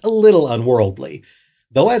 at least a little unworldly,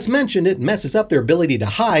 though as mentioned it messes up their ability to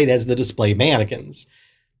hide as the display mannequins.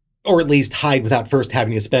 Or at least hide without first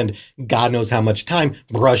having to spend God knows how much time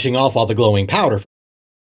brushing off all the glowing powder.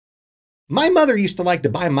 My mother used to like to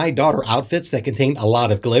buy my daughter outfits that contained a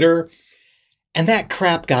lot of glitter, and that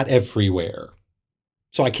crap got everywhere.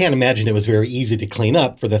 So I can't imagine it was very easy to clean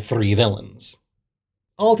up for the three villains.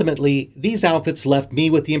 Ultimately, these outfits left me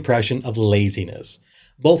with the impression of laziness,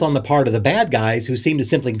 both on the part of the bad guys who seemed to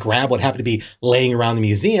simply grab what happened to be laying around the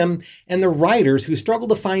museum, and the writers who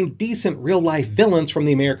struggled to find decent real-life villains from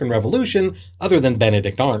the American Revolution other than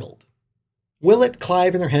Benedict Arnold. Willett,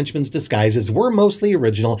 Clive, and their henchmen's disguises were mostly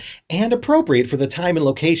original and appropriate for the time and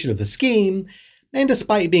location of the scheme, and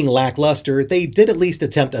despite being lackluster, they did at least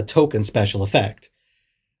attempt a token special effect.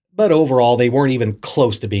 But overall, they weren't even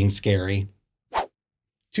close to being scary.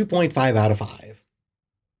 2.5 out of 5.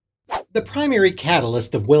 The primary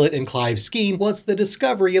catalyst of Willett and Clive's scheme was the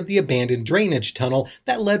discovery of the abandoned drainage tunnel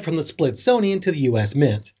that led from the Smithsonian to the U.S.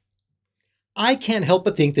 Mint. I can't help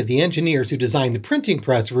but think that the engineers who designed the printing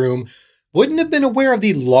press room wouldn't have been aware of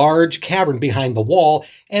the large cavern behind the wall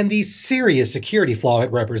and the serious security flaw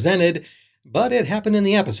it represented, but it happened in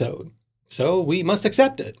the episode, so we must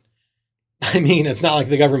accept it. I mean, it's not like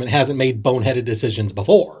the government hasn't made boneheaded decisions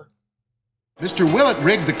before. Mr. Willett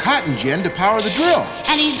rigged the cotton gin to power the drill.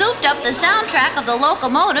 And he zooped up the soundtrack of the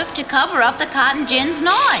locomotive to cover up the cotton gin's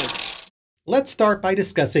noise. Let's start by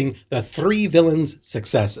discussing the three villains'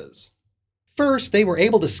 successes. First, they were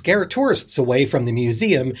able to scare tourists away from the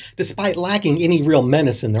museum despite lacking any real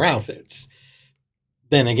menace in their outfits.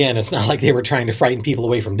 Then again, it's not like they were trying to frighten people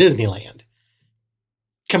away from Disneyland.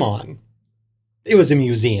 Come on. It was a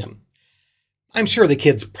museum. I'm sure the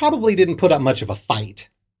kids probably didn't put up much of a fight.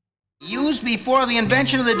 Used before the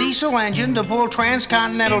invention of the diesel engine to pull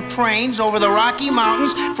transcontinental trains over the Rocky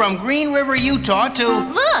Mountains from Green River, Utah to...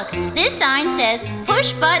 Look, this sign says,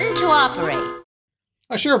 push button to operate.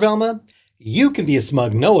 Sure, Velma. You can be a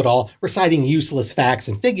smug know-it-all, reciting useless facts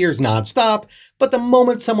and figures nonstop, but the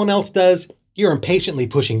moment someone else does, you're impatiently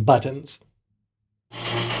pushing buttons.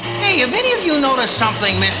 Hey, have any of you noticed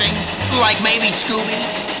something missing? Like maybe Scooby?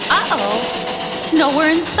 Uh-oh. It's nowhere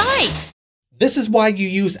in sight. This is why you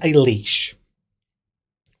use a leash.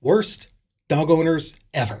 Worst dog owners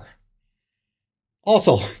ever.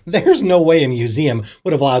 Also, there's no way a museum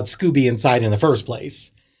would have allowed Scooby inside in the first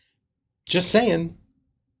place. Just saying.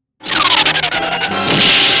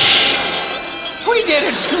 We did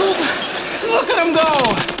it, Scoob! Look at them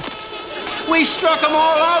go! We struck them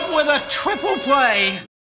all out with a triple play!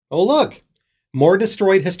 Oh look, more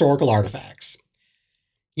destroyed historical artifacts.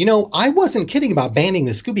 You know, I wasn't kidding about banning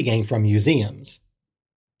the Scooby Gang from museums.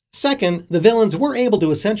 Second, the villains were able to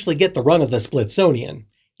essentially get the run of the Smithsonian,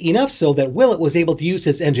 enough so that Willett was able to use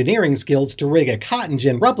his engineering skills to rig a cotton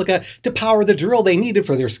gin replica to power the drill they needed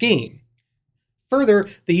for their scheme. Further,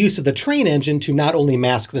 the use of the train engine to not only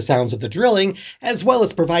mask the sounds of the drilling, as well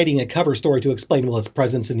as providing a cover story to explain Willett's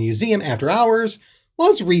presence in the museum after hours,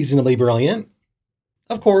 was reasonably brilliant.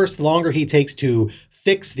 Of course, the longer he takes to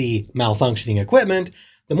fix the malfunctioning equipment,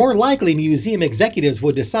 the more likely museum executives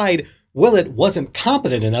would decide Willett wasn't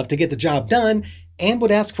competent enough to get the job done and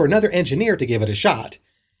would ask for another engineer to give it a shot,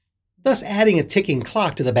 thus adding a ticking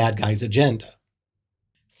clock to the bad guy's agenda.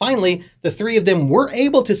 Finally, the three of them were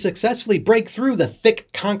able to successfully break through the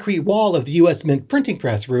thick concrete wall of the U.S. Mint printing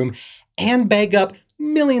press room and bag up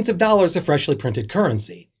millions of dollars of freshly printed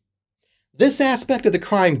currency. This aspect of the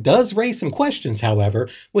crime does raise some questions, however,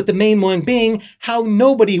 with the main one being how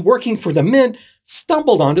nobody working for the Mint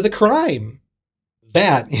stumbled onto the crime.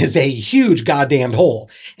 That is a huge goddamned hole,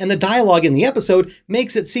 and the dialogue in the episode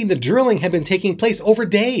makes it seem the drilling had been taking place over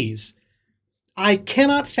days. I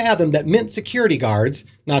cannot fathom that Mint security guards,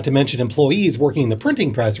 not to mention employees working in the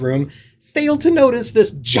printing press room, failed to notice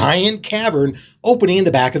this giant cavern opening in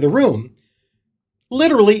the back of the room,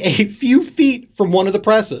 literally a few feet from one of the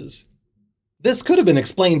presses. This could have been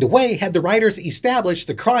explained away had the writers established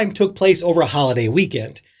the crime took place over a holiday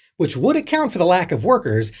weekend, which would account for the lack of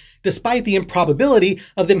workers, despite the improbability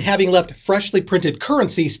of them having left freshly printed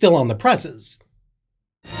currency still on the presses.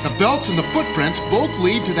 The belts and the footprints both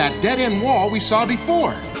lead to that dead-end wall we saw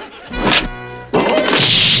before.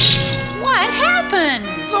 What happened?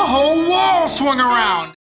 The whole wall swung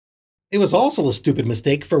around. It was also a stupid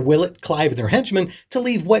mistake for Willett, Clive, and their henchmen to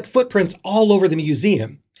leave wet footprints all over the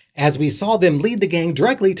museum, as we saw them lead the gang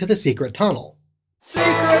directly to the secret tunnel.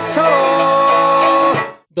 Secret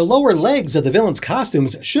tunnel! The lower legs of the villains'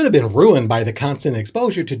 costumes should have been ruined by the constant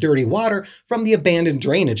exposure to dirty water from the abandoned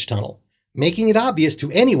drainage tunnel, making it obvious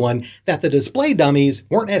to anyone that the display dummies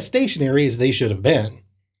weren't as stationary as they should have been.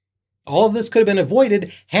 All of this could have been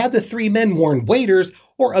avoided had the three men worn waders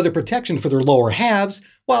or other protection for their lower halves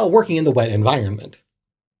while working in the wet environment.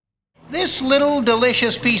 This little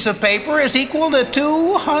delicious piece of paper is equal to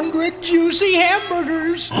 200 juicy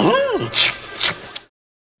hamburgers.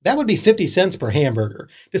 That would be 50 cents per hamburger,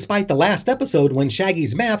 despite the last episode when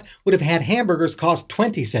Shaggy's math would have had hamburgers cost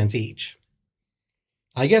 20 cents each.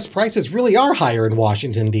 I guess prices really are higher in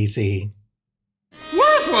Washington, D.C.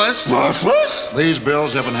 Worthless? Worthless? These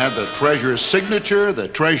bills haven't had the treasurer's signature, the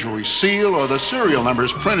treasury seal, or the serial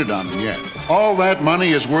numbers printed on them yet. All that money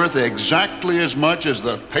is worth exactly as much as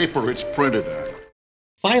the paper it's printed on.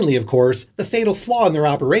 Finally, of course, the fatal flaw in their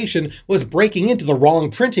operation was breaking into the wrong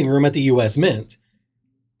printing room at the U.S. Mint.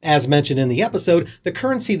 As mentioned in the episode, the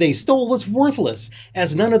currency they stole was worthless,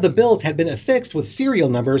 as none of the bills had been affixed with serial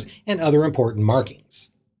numbers and other important markings.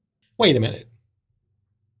 Wait a minute.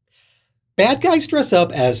 Bad guys dress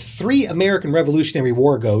up as 3 American Revolutionary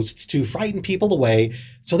War ghosts to frighten people away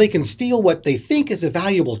so they can steal what they think is a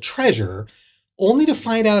valuable treasure, only to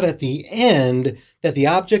find out at the end that the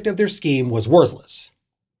object of their scheme was worthless.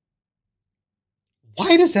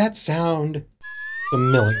 Why does that sound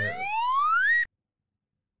familiar?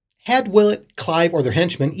 Had Willett, Clive, or their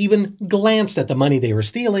henchmen even glanced at the money they were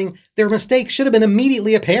stealing, their mistake should have been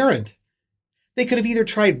immediately apparent. They could have either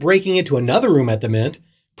tried breaking into another room at the Mint,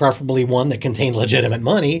 preferably one that contained legitimate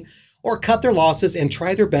money, or cut their losses and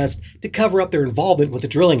try their best to cover up their involvement with the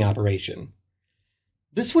drilling operation.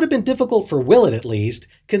 This would have been difficult for Willett at least,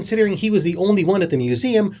 considering he was the only one at the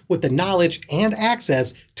museum with the knowledge and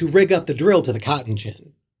access to rig up the drill to the cotton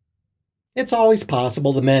gin. It's always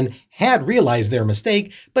possible the men had realized their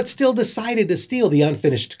mistake, but still decided to steal the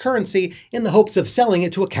unfinished currency in the hopes of selling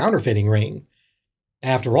it to a counterfeiting ring.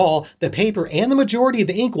 After all, the paper and the majority of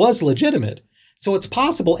the ink was legitimate, so it's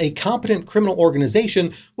possible a competent criminal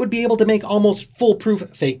organization would be able to make almost foolproof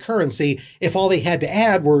fake currency if all they had to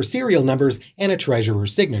add were serial numbers and a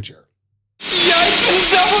treasurer's signature. Yipe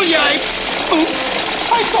and double yipe! Oop,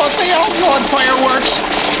 I thought they outlawed fireworks!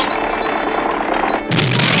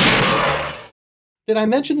 Did I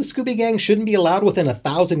mention the Scooby Gang shouldn't be allowed within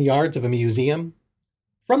 1,000 yards of a museum?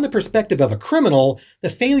 From the perspective of a criminal, the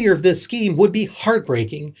failure of this scheme would be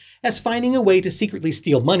heartbreaking, as finding a way to secretly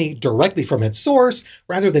steal money directly from its source,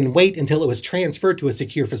 rather than wait until it was transferred to a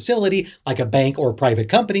secure facility like a bank or private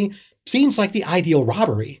company, seems like the ideal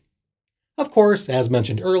robbery. Of course, as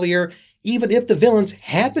mentioned earlier, even if the villains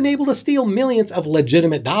had been able to steal millions of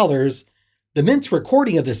legitimate dollars, the Mint's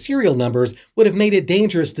recording of the serial numbers would have made it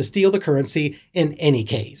dangerous to steal the currency in any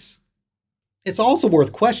case. It's also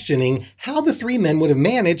worth questioning how the 3 men would have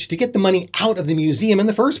managed to get the money out of the museum in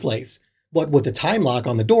the first place, what with the time lock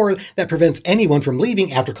on the door that prevents anyone from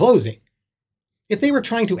leaving after closing. If they were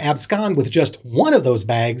trying to abscond with just one of those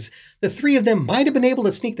bags, the 3 of them might have been able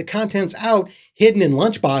to sneak the contents out hidden in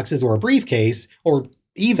lunchboxes or a briefcase, or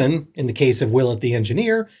even, in the case of Willett the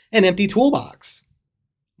engineer, an empty toolbox.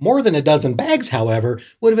 More than a dozen bags, however,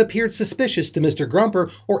 would have appeared suspicious to Mr.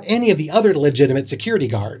 Grumper or any of the other legitimate security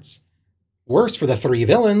guards. Worse for the 3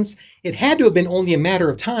 villains, it had to have been only a matter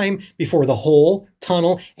of time before the hole,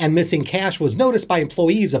 tunnel, and missing cash was noticed by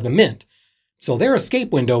employees of the Mint, so their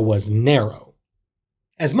escape window was narrow.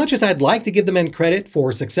 As much as I'd like to give the men credit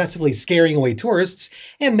for successfully scaring away tourists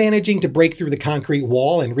and managing to break through the concrete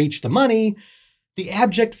wall and reach the money, the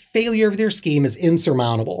abject failure of their scheme is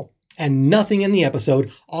insurmountable, and nothing in the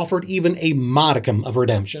episode offered even a modicum of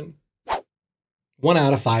redemption. 1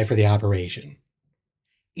 out of 5 for the operation.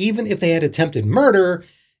 Even if they had attempted murder,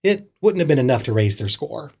 it wouldn't have been enough to raise their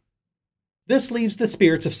score. This leaves the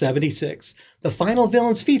Spirits of 76, the final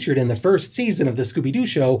villains featured in the first season of the Scooby-Doo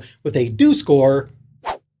Show, with a due score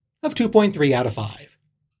of 2.3 out of 5.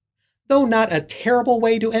 Though not a terrible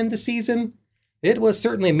way to end the season, it was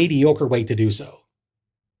certainly a mediocre way to do so.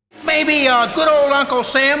 Maybe good old Uncle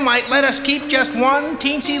Sam might let us keep just one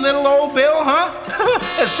teensy little old bill, huh?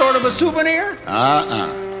 As sort of a souvenir?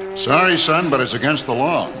 Sorry, son, but it's against the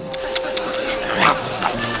law.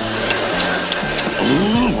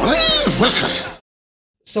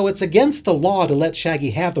 So it's against the law to let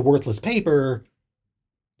Shaggy have the worthless paper,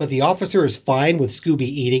 but the officer is fine with Scooby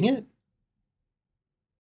eating it?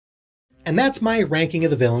 And that's my ranking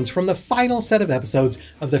of the villains from the final set of episodes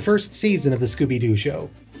of the first season of the Scooby-Doo Show,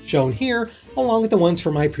 shown here along with the ones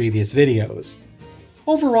from my previous videos.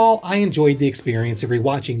 Overall, I enjoyed the experience of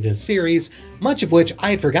rewatching this series, much of which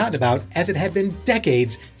I had forgotten about as it had been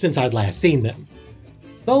decades since I'd last seen them.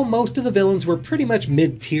 Though most of the villains were pretty much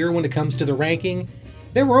mid-tier when it comes to the ranking,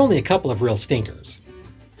 there were only a couple of real stinkers.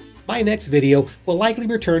 My next video will likely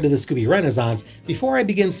return to the Scooby Renaissance before I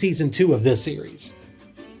begin Season 2 of this series.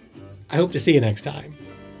 I hope to see you next time.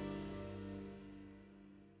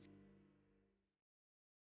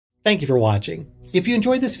 Thank you for watching. If you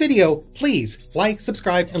enjoyed this video, please like,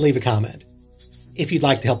 subscribe, and leave a comment. If you'd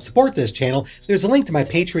like to help support this channel, there's a link to my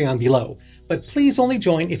Patreon below, but please only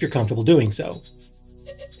join if you're comfortable doing so.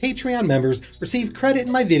 Patreon members receive credit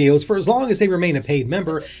in my videos for as long as they remain a paid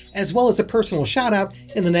member, as well as a personal shout-out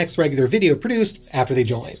in the next regular video produced after they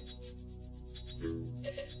join.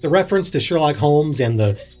 The reference to Sherlock Holmes and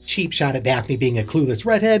the cheap shot at Daphne being a clueless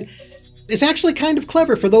redhead is actually kind of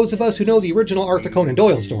clever for those of us who know the original Arthur Conan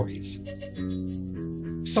Doyle stories.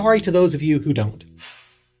 Sorry to those of you who don't.